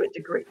graduate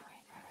degree.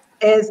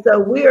 And so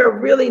we are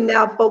really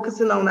now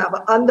focusing on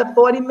our under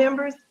 40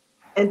 members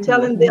and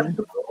telling them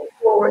to move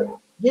forward,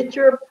 get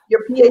your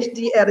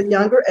PhD at a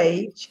younger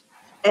age,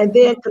 and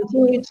then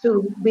continue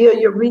to build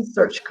your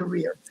research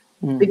career.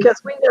 Because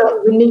we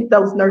know we need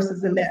those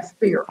nurses in that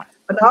sphere,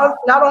 but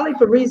not only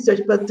for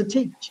research, but to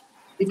teach,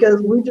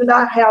 because we do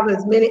not have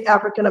as many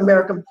African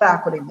American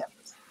faculty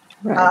members.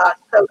 Right.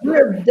 So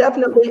we're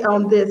definitely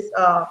on this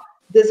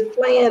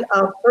plan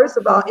of, first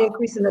of all,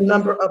 increasing the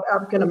number of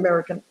African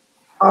American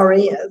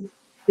RNs,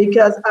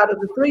 because out of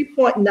the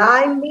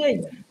 3.9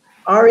 million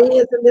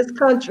RNs in this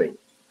country,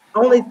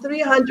 only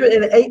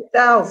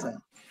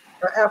 308,000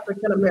 are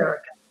African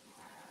American.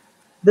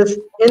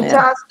 The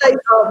entire state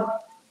of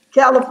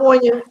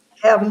California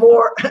have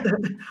more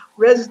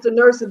registered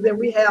nurses than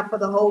we have for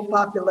the whole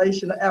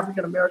population of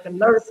African American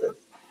nurses.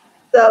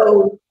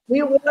 So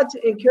we want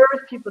to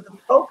encourage people to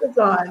focus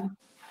on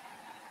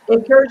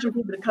encouraging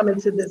people to come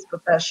into this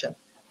profession.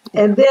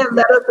 And then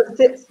let us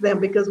assist them,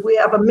 because we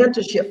have a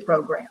mentorship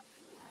program.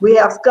 We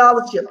have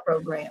scholarship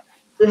programs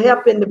to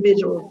help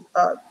individuals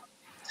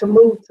to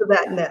move to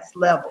that next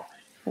level.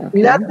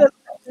 Okay. Nothing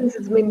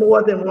pleases me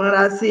more than when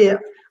I see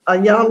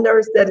a young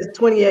nurse that is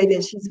 28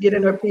 and she's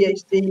getting her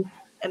PhD,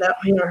 and I'm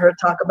hearing her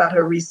talk about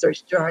her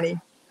research journey.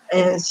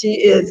 And she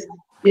is,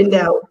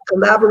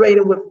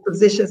 collaborating with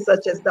physicians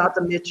such as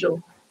Dr.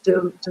 Mitchell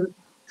to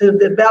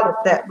develop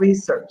that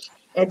research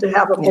and to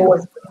have a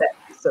voice for that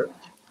research.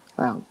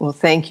 Wow. Well,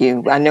 thank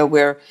you. I know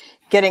we're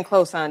getting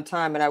close on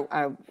time, and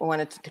I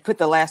wanted to put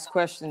the last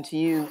question to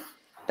you,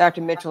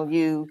 Dr. Mitchell.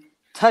 You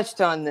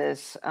touched on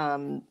this,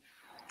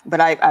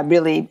 but I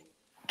really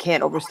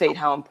can't overstate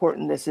how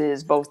important this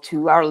is, both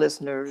to our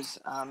listeners,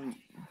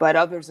 but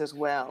others as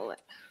well,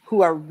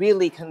 who are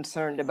really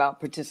concerned about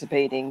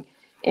participating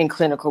in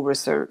clinical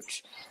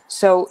research.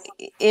 So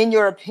in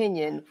your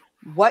opinion,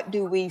 what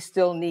do we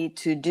still need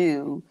to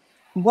do?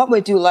 What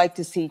would you like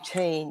to see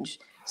change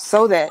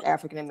so that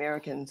African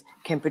Americans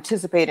can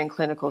participate in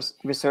clinical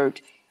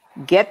research,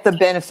 get the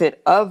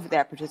benefit of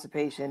that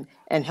participation,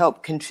 and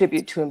help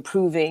contribute to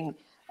improving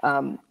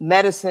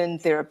medicine,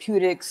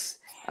 therapeutics,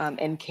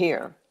 and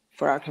care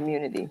for our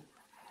community?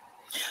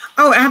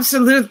 Oh,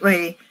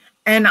 absolutely.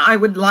 And I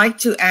would like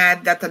to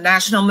add that the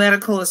National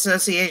Medical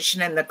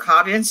Association and the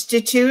Cobb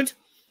Institute,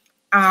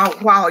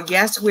 while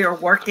yes, we are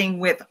working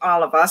with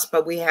all of us,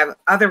 but we have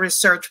other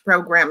research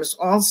programs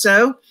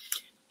also.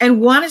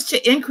 And one is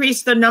to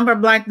increase the number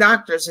of Black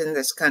doctors in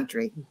this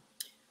country.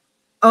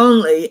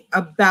 Only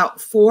about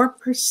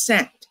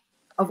 4%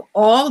 of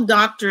all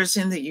doctors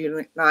in the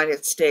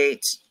United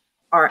States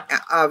are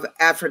of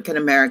African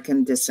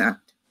American descent.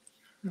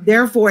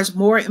 Therefore, it's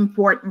more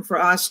important for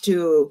us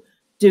to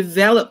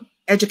develop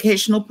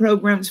educational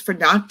programs for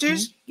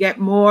doctors, get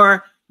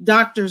more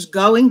doctors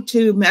going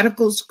to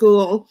medical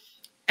school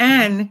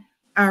and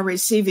are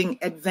receiving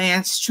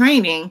advanced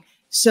training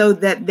so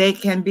that they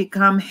can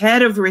become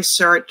head of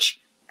research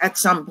at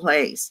some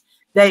place.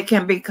 They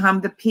can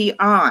become the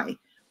PI.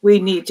 We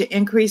need to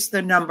increase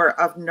the number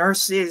of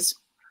nurses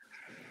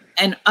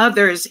and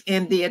others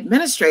in the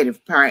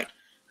administrative part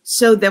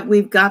so that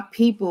we've got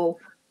people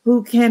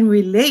who can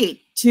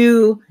relate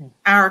to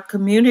our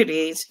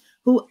communities,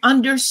 who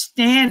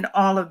understand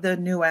all of the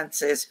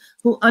nuances,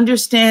 who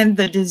understand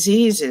the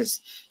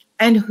diseases,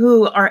 and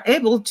who are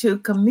able to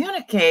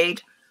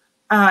communicate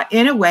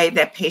in a way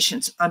that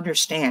patients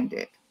understand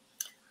it.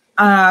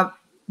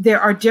 There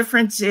are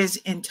differences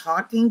in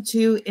talking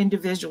to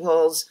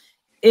individuals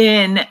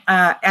in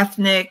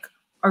ethnic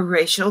or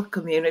racial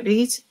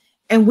communities,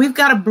 And we've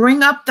got to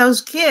bring up those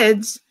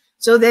kids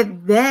so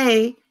that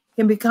they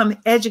can become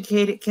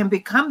educated, can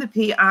become the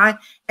PI,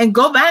 and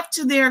go back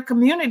to their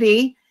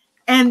community,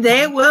 and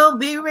they will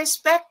be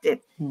respected.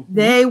 Mm-hmm.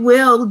 They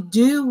will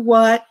do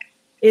what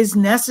is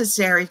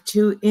necessary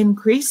to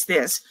increase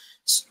this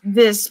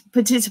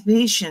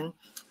participation,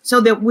 so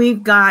that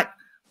we've got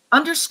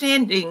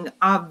understanding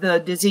of the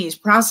disease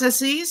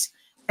processes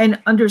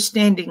and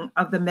understanding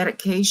of the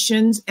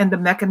medications and the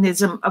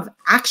mechanism of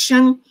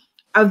action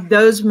of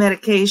those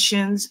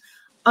medications,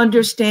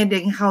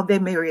 understanding how they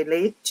may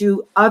relate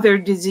to other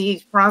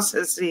disease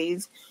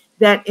processes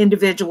that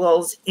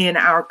individuals in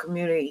our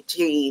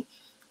community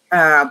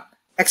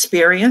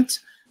experience,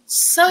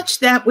 such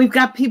that we've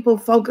got people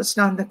focused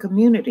on the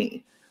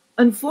community.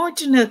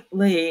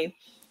 Unfortunately,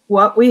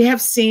 what we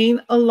have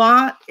seen a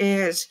lot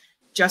is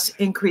just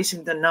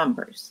increasing the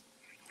numbers,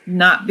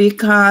 not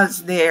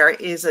because there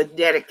is a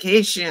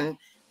dedication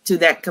to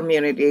that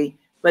community,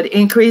 but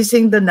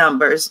increasing the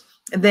numbers.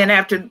 And then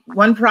after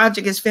one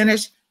project is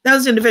finished,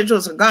 those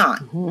individuals are gone.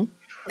 Mm-hmm.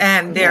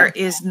 And there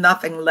is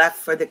nothing left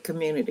for the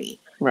community.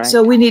 Right.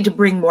 So we need to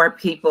bring more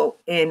people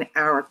in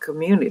our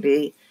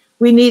community.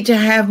 We need to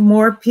have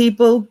more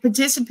people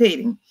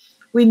participating.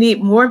 We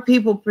need more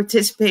people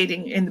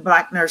participating in the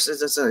Black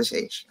Nurses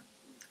Association.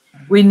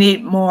 We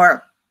need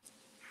more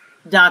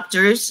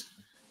doctors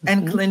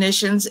and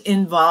clinicians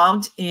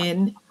involved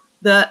in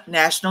the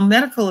National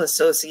Medical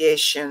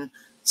Association,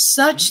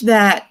 such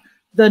that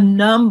the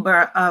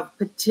number of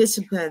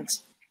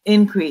participants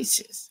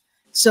increases.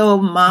 So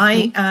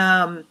my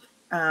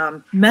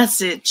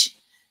message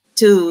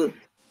to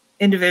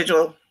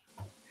individual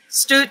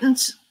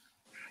students: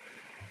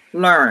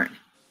 learn.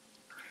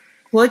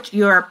 Put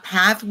your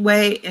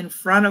pathway in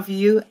front of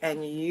you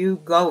and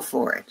you go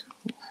for it.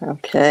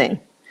 Okay.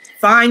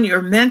 Find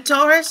your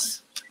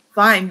mentors,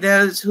 find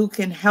those who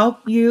can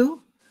help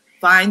you,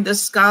 find the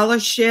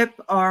scholarship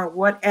or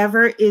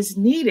whatever is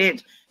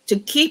needed to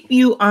keep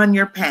you on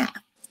your path.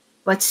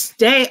 But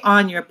stay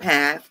on your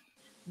path,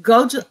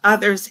 go to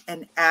others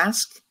and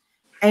ask,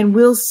 and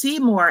we'll see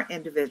more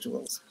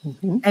individuals.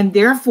 Mm-hmm. And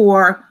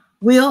therefore,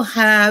 we'll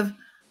have,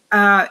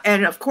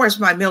 and of course,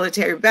 my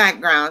military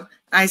background,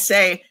 I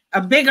say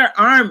a bigger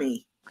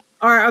army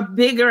or a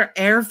bigger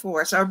Air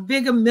Force or a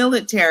bigger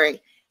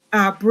military,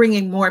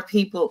 bringing more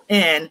people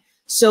in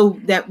so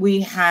that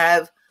we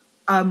have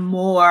a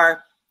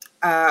more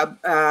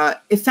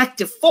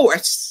effective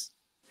force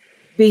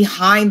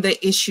behind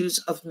the issues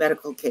of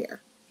medical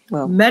care.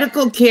 Well,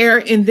 medical care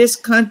in this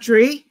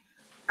country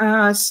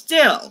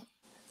still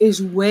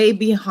is way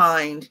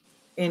behind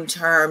in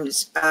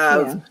terms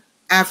of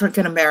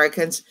African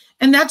Americans.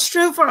 And that's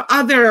true for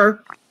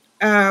other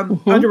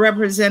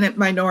underrepresented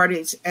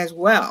minorities as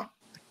well.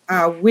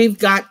 We've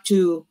got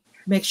to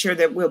make sure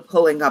that we're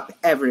pulling up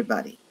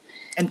everybody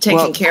and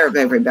taking care of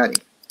everybody.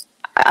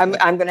 I'm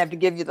going to have to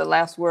give you the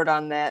last word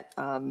on that.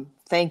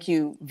 Thank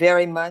you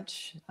very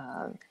much,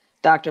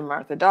 Dr.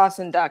 Martha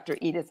Dawson, Dr.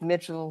 Edith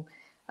Mitchell.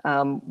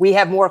 We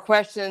have more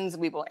questions.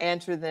 We will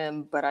answer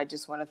them, but I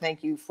just want to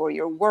thank you for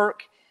your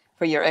work,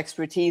 for your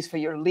expertise, for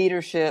your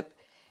leadership,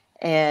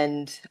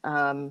 and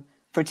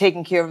for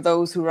taking care of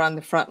those who are on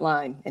the front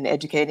line and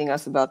educating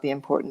us about the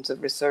importance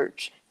of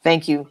research.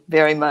 Thank you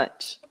very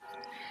much.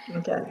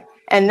 Okay.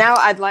 And now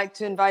I'd like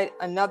to invite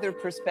another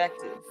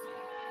perspective.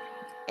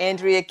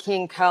 Andrea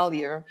King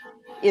Collier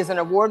is an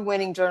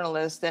award-winning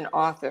journalist and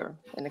author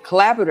and a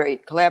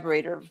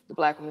collaborator of the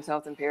Black Women's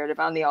Health Imperative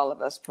on the All of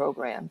Us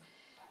program.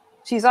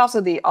 She's also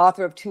the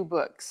author of 2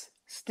 books,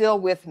 Still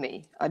With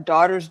Me, A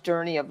Daughter's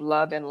Journey of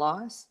Love and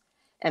Loss,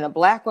 and A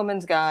Black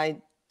Woman's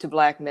Guide to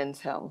Black Men's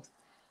Health.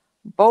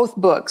 Both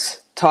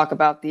books talk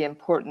about the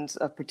importance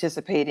of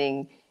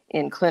participating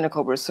in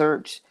clinical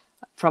research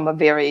from a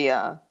very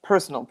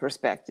personal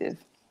perspective.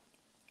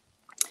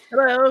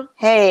 Hello.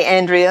 Hey,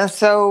 Andrea.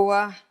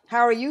 So how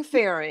are you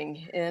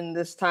faring in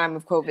this time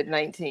of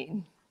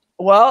COVID-19?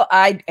 Well,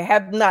 I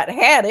have not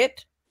had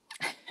it.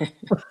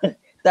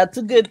 That's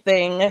a good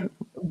thing.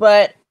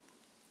 But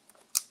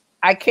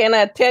I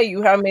cannot tell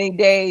you how many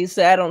days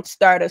I don't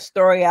start a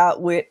story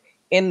out with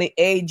in the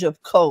age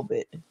of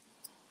COVID.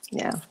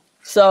 Yeah.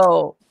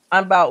 So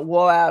I'm about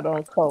wore out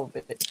on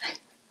COVID.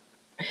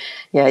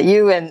 Yeah,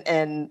 you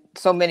and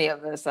so many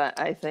of us,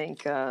 I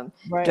think,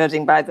 right.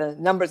 Judging by the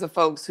numbers of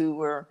folks who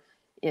were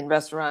in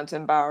restaurants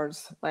and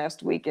bars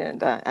last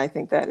weekend, I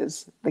think that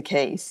is the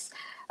case.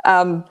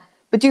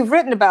 But you've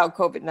written about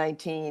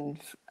COVID-19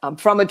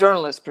 from a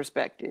journalist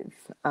perspective.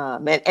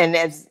 And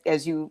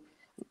as you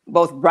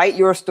both write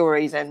your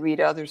stories and read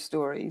other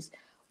stories,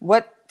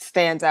 what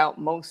stands out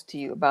most to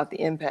you about the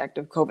impact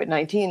of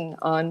COVID-19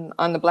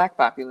 on the Black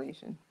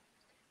population?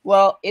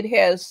 Well, it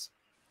has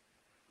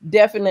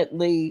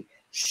definitely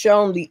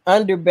shown the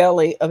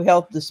underbelly of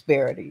health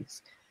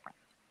disparities.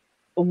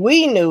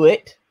 We knew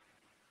it,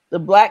 the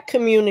Black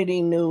community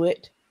knew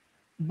it,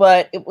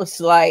 but it was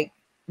like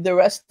the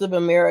rest of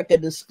America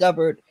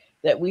discovered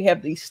that we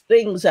have these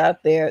things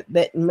out there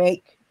that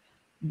make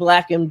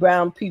Black and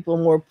brown people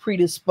more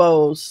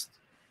predisposed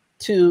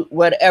to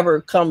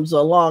whatever comes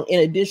along,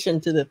 in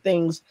addition to the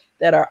things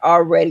that are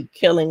already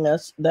killing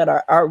us, that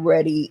are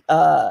already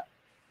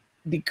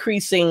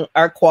decreasing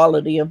our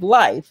quality of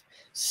life.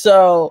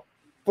 So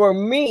for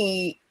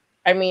me,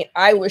 I mean,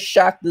 I was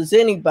shocked as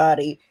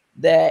anybody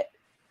that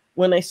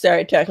when they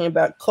started talking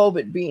about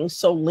COVID being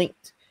so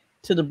linked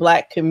to the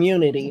Black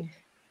community.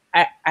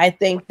 I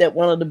think that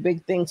one of the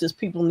big things is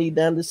people need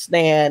to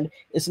understand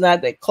it's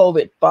not that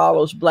COVID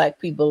follows Black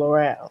people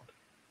around.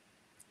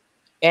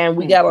 And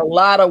we got a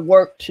lot of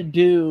work to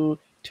do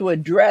to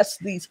address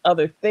these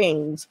other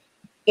things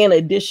in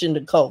addition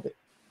to COVID.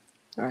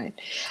 Right.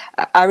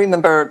 I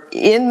remember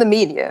in the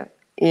media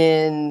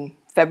in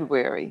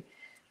February,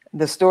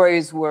 the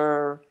stories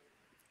were,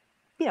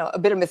 you know, a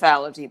bit of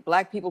mythology.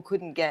 Black people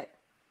couldn't get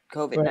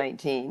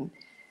COVID-19. Right.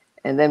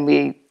 And then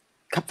we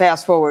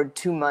fast forward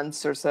 2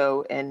 months or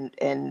so,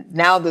 and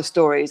now the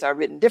stories are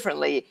written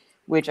differently,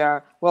 which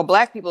are, well,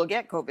 Black people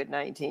get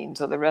COVID-19,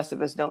 so the rest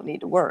of us don't need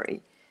to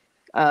worry.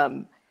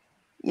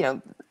 You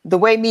know, the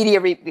way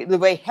the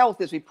way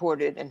health is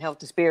reported and health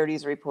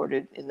disparities are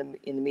reported in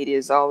the media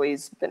has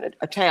always been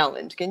a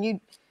challenge. Can you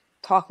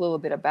talk a little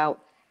bit about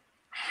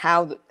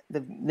how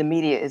the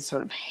media is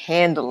sort of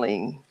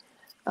handling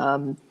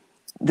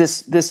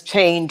this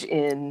change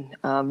in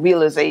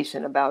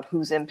realization about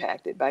who's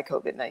impacted by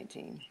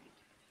COVID-19?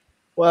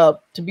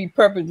 Well, to be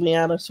perfectly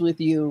honest with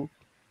you,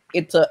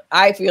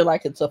 I feel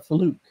like it's a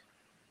fluke.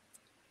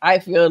 I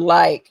feel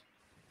like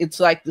it's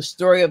like the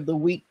story of the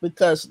week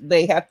because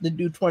they have to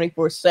do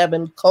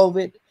 24/7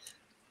 COVID.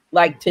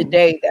 Like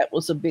today, that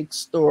was a big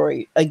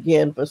story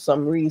again for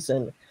some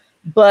reason.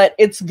 But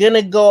it's going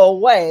to go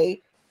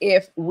away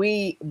if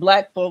we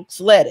Black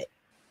folks let it.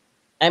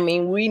 I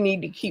mean, we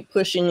need to keep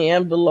pushing the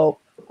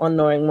envelope on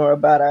knowing more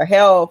about our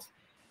health,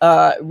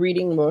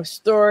 reading more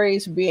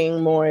stories,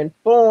 being more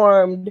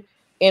informed,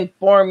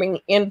 informing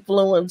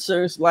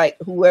influencers like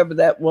whoever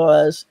that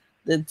was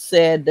that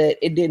said that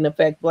it didn't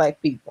affect Black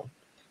people.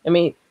 I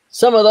mean,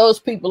 some of those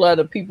people are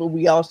the people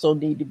we also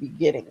need to be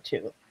getting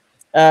to.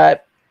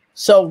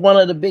 So one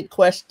of the big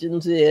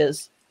questions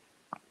is,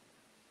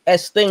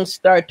 as things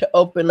start to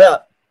open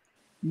up,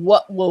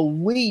 what will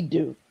we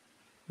do?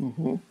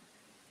 Mm-hmm.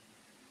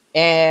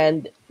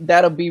 And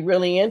that'll be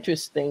really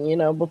interesting. You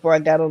know, before I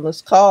got on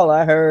this call,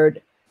 I heard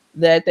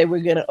that they were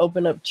going to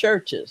open up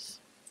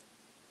churches.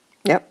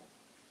 Yep.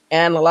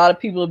 And a lot of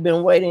people have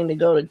been waiting to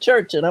go to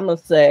church. And I'm going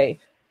to say,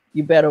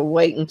 you better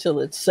wait until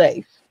it's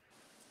safe.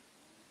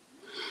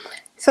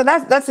 So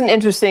that's an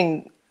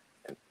interesting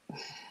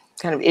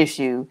kind of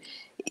issue.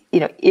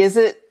 You know, is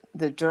it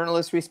the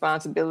journalist's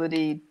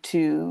responsibility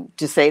to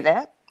say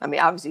that? I mean,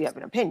 obviously you have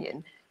an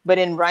opinion, but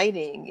in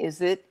writing, is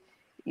it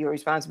your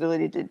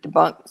responsibility to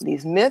debunk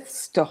these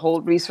myths, to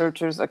hold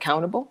researchers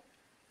accountable?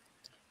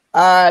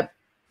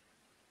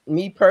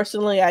 Me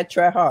personally, I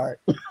try hard.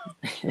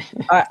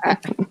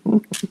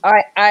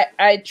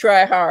 I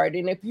try hard.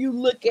 And if you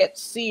look at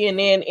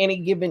CNN any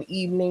given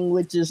evening,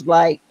 which is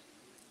like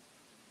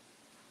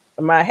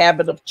my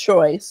habit of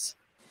choice,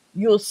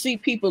 you'll see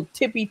people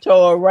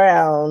tippy-toe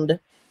around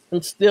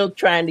and still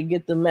trying to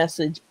get the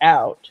message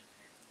out.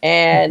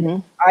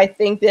 And I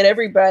think that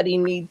everybody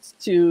needs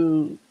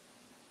to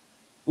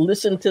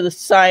listen to the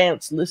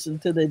science, listen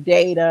to the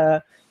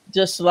data,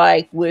 just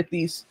like with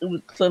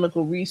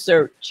clinical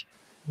research.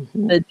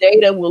 The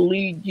data will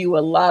lead you a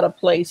lot of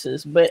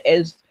places. But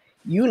as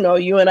you know,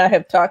 you and I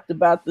have talked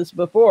about this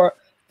before,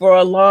 for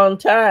a long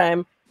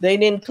time, they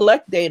didn't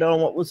collect data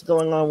on what was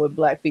going on with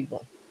Black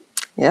people.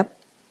 Yep,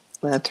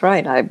 that's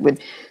right. I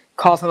would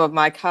call some of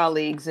my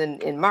colleagues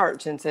in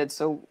March and say,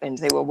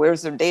 well,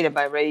 where's the data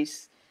by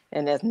race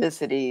and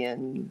ethnicity?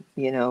 And,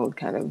 you know,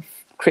 kind of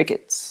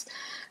crickets.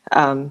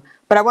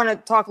 But I want to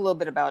talk a little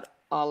bit about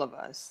all of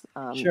us.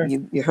 Sure.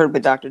 You heard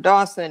what Dr.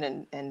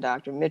 Dawson and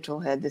Dr. Mitchell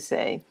had to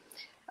say.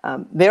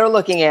 They're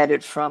looking at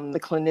it from the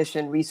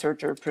clinician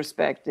researcher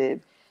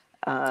perspective.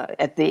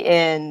 At the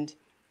end,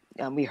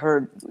 we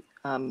heard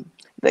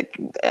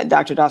that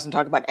Dr. Dawson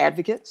talk about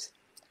advocates.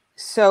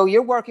 So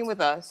you're working with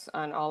us,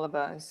 on all of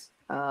us,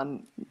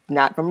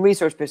 not from a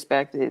research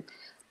perspective,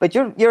 but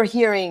you're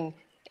hearing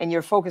and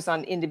you're focused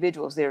on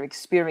individuals, their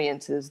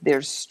experiences,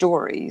 their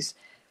stories.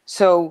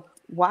 So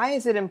why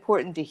is it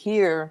important to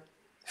hear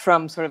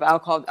from sort of,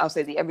 I'll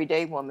say the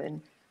everyday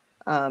woman,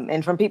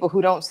 and from people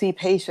who don't see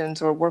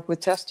patients or work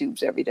with test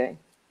tubes every day?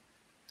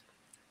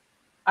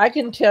 I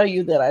can tell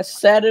you that I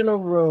sat in a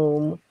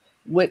room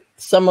with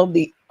some of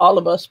all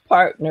of us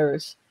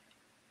partners,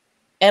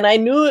 and I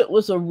knew it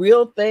was a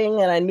real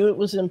thing, and I knew it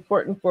was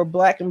important for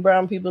Black and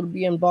brown people to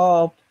be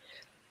involved.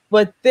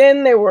 But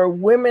then there were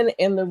women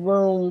in the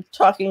room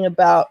talking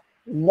about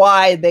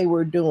why they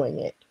were doing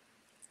it.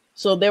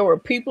 So there were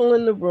people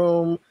in the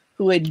room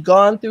who had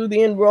gone through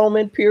the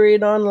enrollment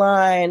period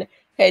online,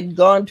 had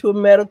gone to a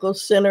medical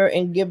center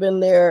and given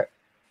their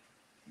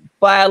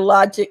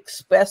biologic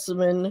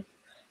specimen,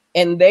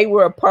 and they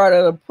were a part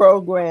of the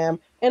program.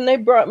 And they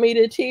brought me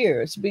to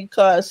tears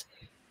because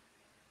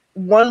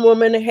one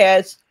woman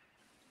has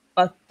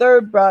a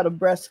third bout of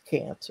breast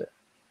cancer.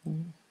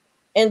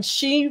 And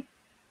she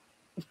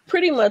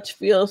pretty much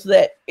feels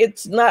that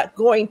it's not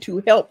going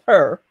to help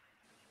her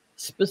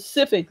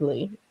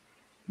specifically,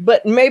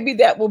 but maybe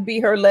that will be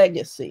her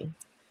legacy.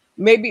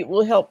 Maybe it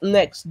will help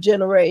next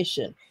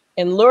generation.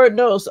 And Lord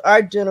knows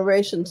our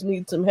generations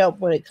need some help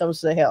when it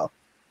comes to health.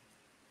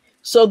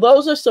 So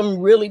those are some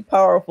really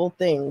powerful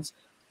things.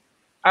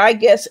 I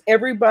guess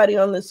everybody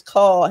on this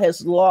call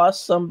has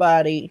lost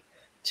somebody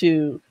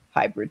to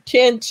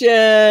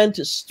hypertension,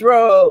 to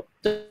stroke,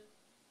 to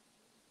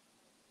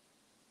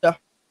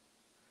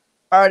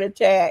heart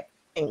attack,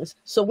 things.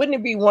 So wouldn't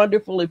it be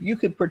wonderful if you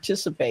could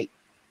participate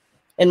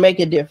and make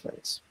a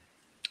difference?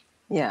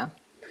 Yeah.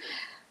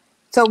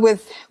 So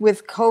with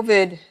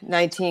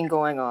COVID-19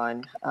 going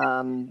on,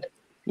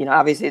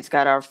 obviously it's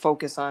got our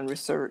focus on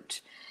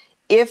research.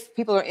 If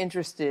people are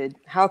interested,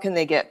 how can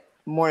they get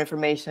more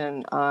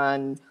information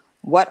on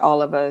what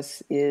All of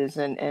Us is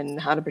and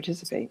how to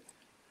participate?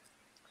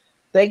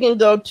 They can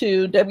go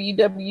to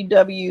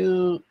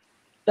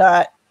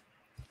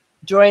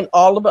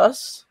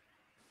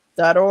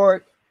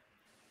www.joinallofus.org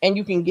and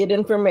you can get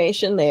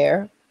information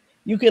there.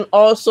 You can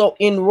also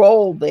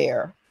enroll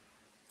there.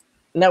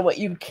 Now, what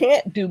you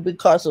can't do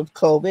because of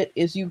COVID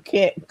is you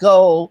can't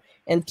go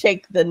and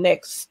take the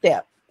next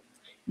step.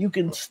 You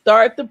can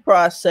start the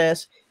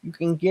process. You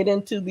can get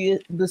into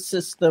the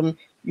system.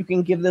 You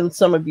can give them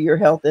some of your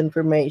health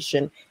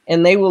information,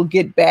 and they will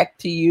get back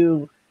to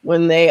you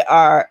when they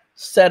are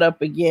set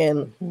up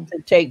again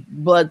to take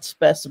blood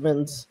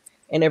specimens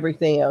and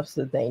everything else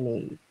that they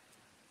need.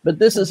 But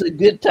this is a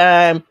good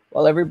time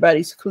while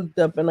everybody's cooped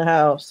up in the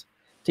house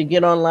to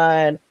get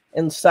online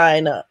and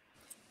sign up.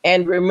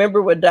 And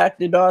remember what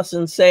Dr.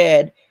 Dawson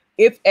said,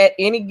 if at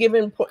any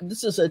given point,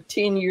 this is a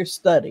 10-year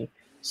study.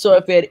 So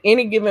if at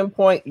any given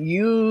point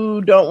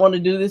you don't want to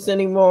do this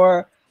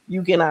anymore,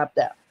 you can opt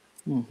out.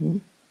 Mm-hmm.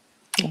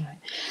 All right.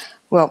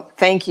 Well,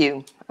 thank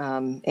you,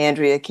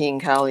 Andrea King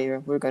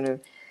Collier. We're going to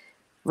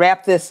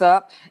wrap this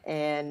up,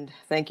 and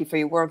thank you for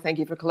your work. Thank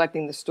you for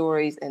collecting the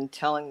stories and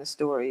telling the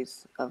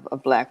stories of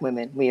Black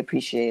women. We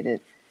appreciate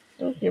it.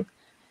 Thank you.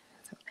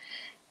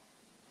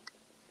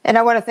 And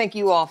I want to thank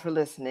you all for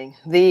listening.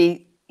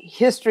 The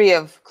history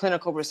of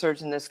clinical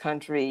research in this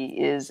country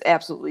is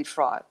absolutely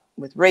fraught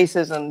with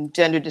racism,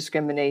 gender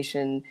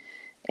discrimination,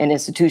 and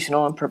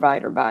institutional and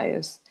provider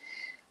bias.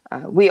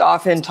 We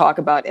often talk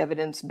about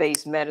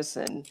evidence-based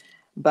medicine,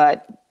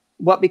 but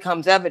what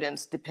becomes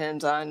evidence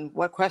depends on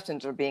what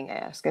questions are being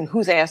asked and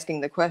who's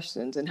asking the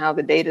questions and how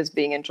the data is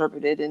being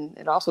interpreted. And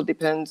it also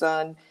depends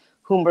on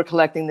whom we're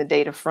collecting the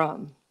data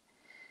from.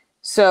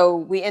 So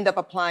we end up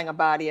applying a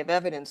body of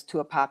evidence to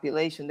a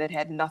population that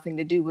had nothing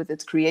to do with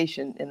its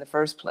creation in the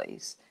first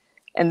place.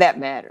 And that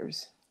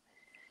matters.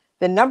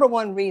 The number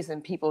one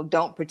reason people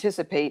don't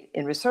participate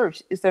in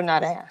research is they're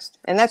not asked.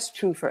 And that's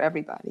true for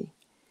everybody.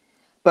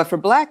 But for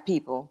Black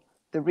people,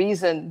 the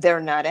reason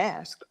they're not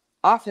asked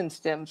often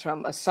stems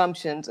from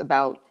assumptions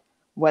about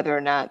whether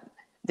or not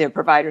their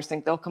providers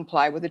think they'll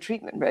comply with a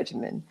treatment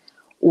regimen,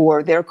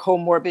 or their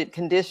comorbid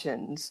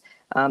conditions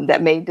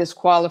that may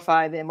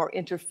disqualify them or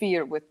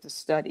interfere with the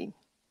study,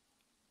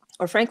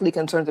 or frankly,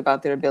 concerns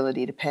about their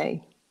ability to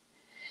pay.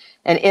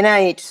 An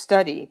NIH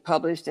study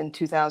published in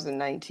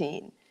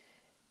 2019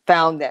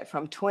 found that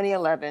from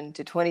 2011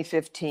 to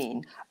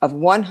 2015, of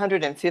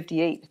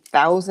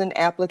 158,000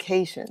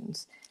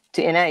 applications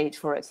to NIH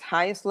for its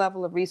highest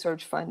level of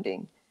research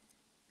funding,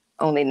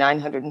 only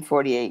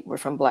 948 were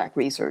from Black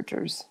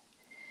researchers.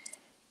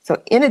 So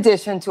in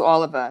addition to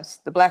All of Us,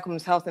 the Black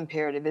Women's Health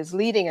Imperative is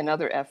leading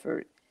another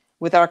effort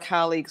with our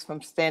colleagues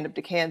from Stand Up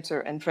to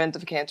Cancer and Friends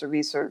of Cancer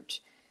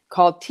Research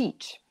called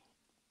TEACH,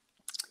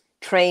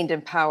 Trained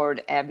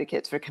Empowered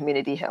Advocates for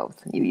Community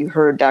Health. You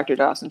heard Dr.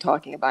 Dawson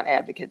talking about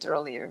advocates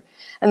earlier.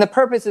 And the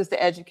purpose is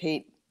to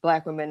educate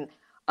Black women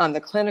on the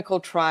clinical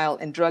trial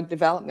and drug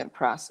development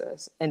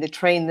process and to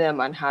train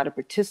them on how to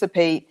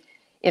participate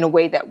in a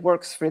way that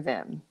works for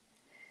them.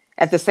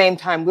 At the same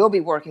time, we'll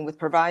be working with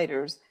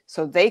providers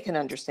so they can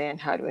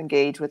understand how to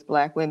engage with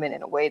Black women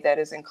in a way that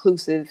is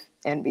inclusive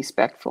and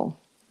respectful.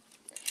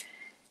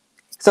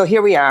 So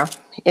here we are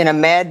in a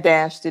mad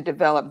dash to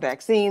develop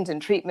vaccines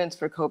and treatments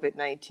for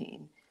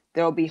COVID-19.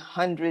 There will be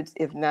hundreds,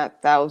 if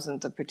not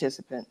thousands, of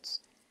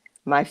participants.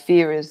 My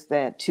fear is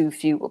that too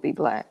few will be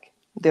Black.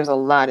 There's a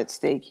lot at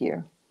stake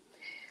here.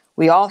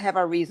 We all have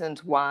our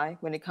reasons why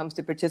when it comes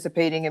to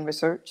participating in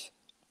research.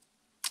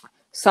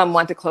 Some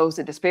want to close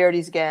the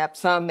disparities gap.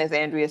 Some, as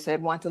Andrea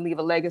said, want to leave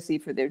a legacy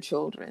for their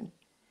children.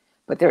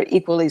 But there are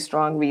equally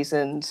strong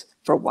reasons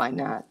for why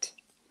not.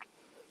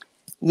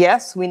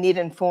 Yes, we need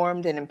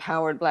informed and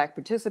empowered Black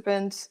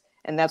participants,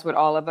 and that's what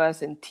All of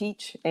Us and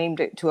TEACH aimed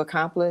to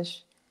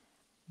accomplish.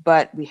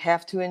 But we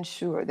have to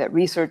ensure that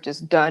research is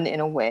done in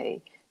a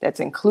way that's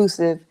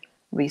inclusive,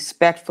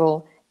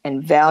 respectful,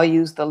 and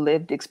values the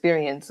lived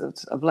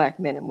experiences of Black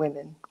men and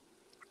women.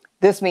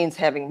 This means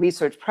having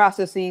research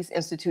processes,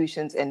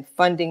 institutions, and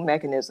funding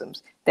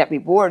mechanisms that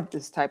reward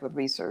this type of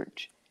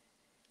research,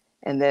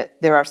 and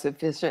that there are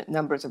sufficient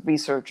numbers of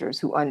researchers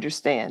who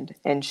understand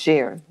and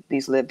share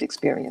these lived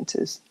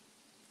experiences.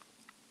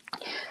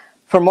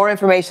 For more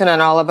information on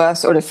All of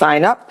Us or to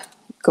sign up,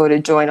 go to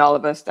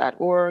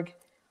joinallofus.org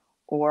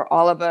or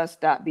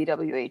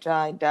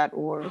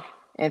allofus.bwhi.org.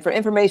 And for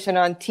information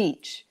on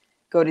Teach,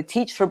 go to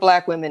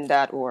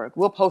teachforblackwomen.org.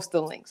 We'll post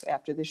the links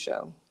after the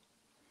show.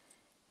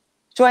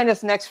 Join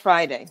us next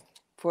Friday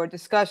for a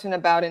discussion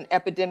about an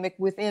epidemic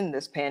within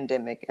this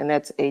pandemic, and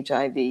that's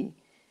HIV.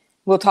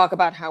 We'll talk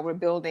about how we're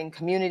building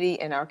community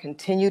and our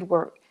continued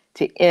work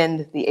to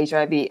end the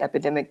HIV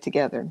epidemic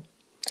together.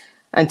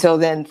 Until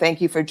then, thank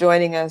you for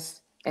joining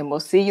us, and we'll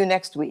see you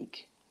next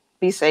week.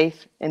 Be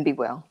safe and be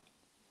well.